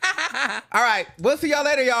 All right, we'll see y'all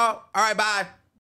later, y'all. All right, bye.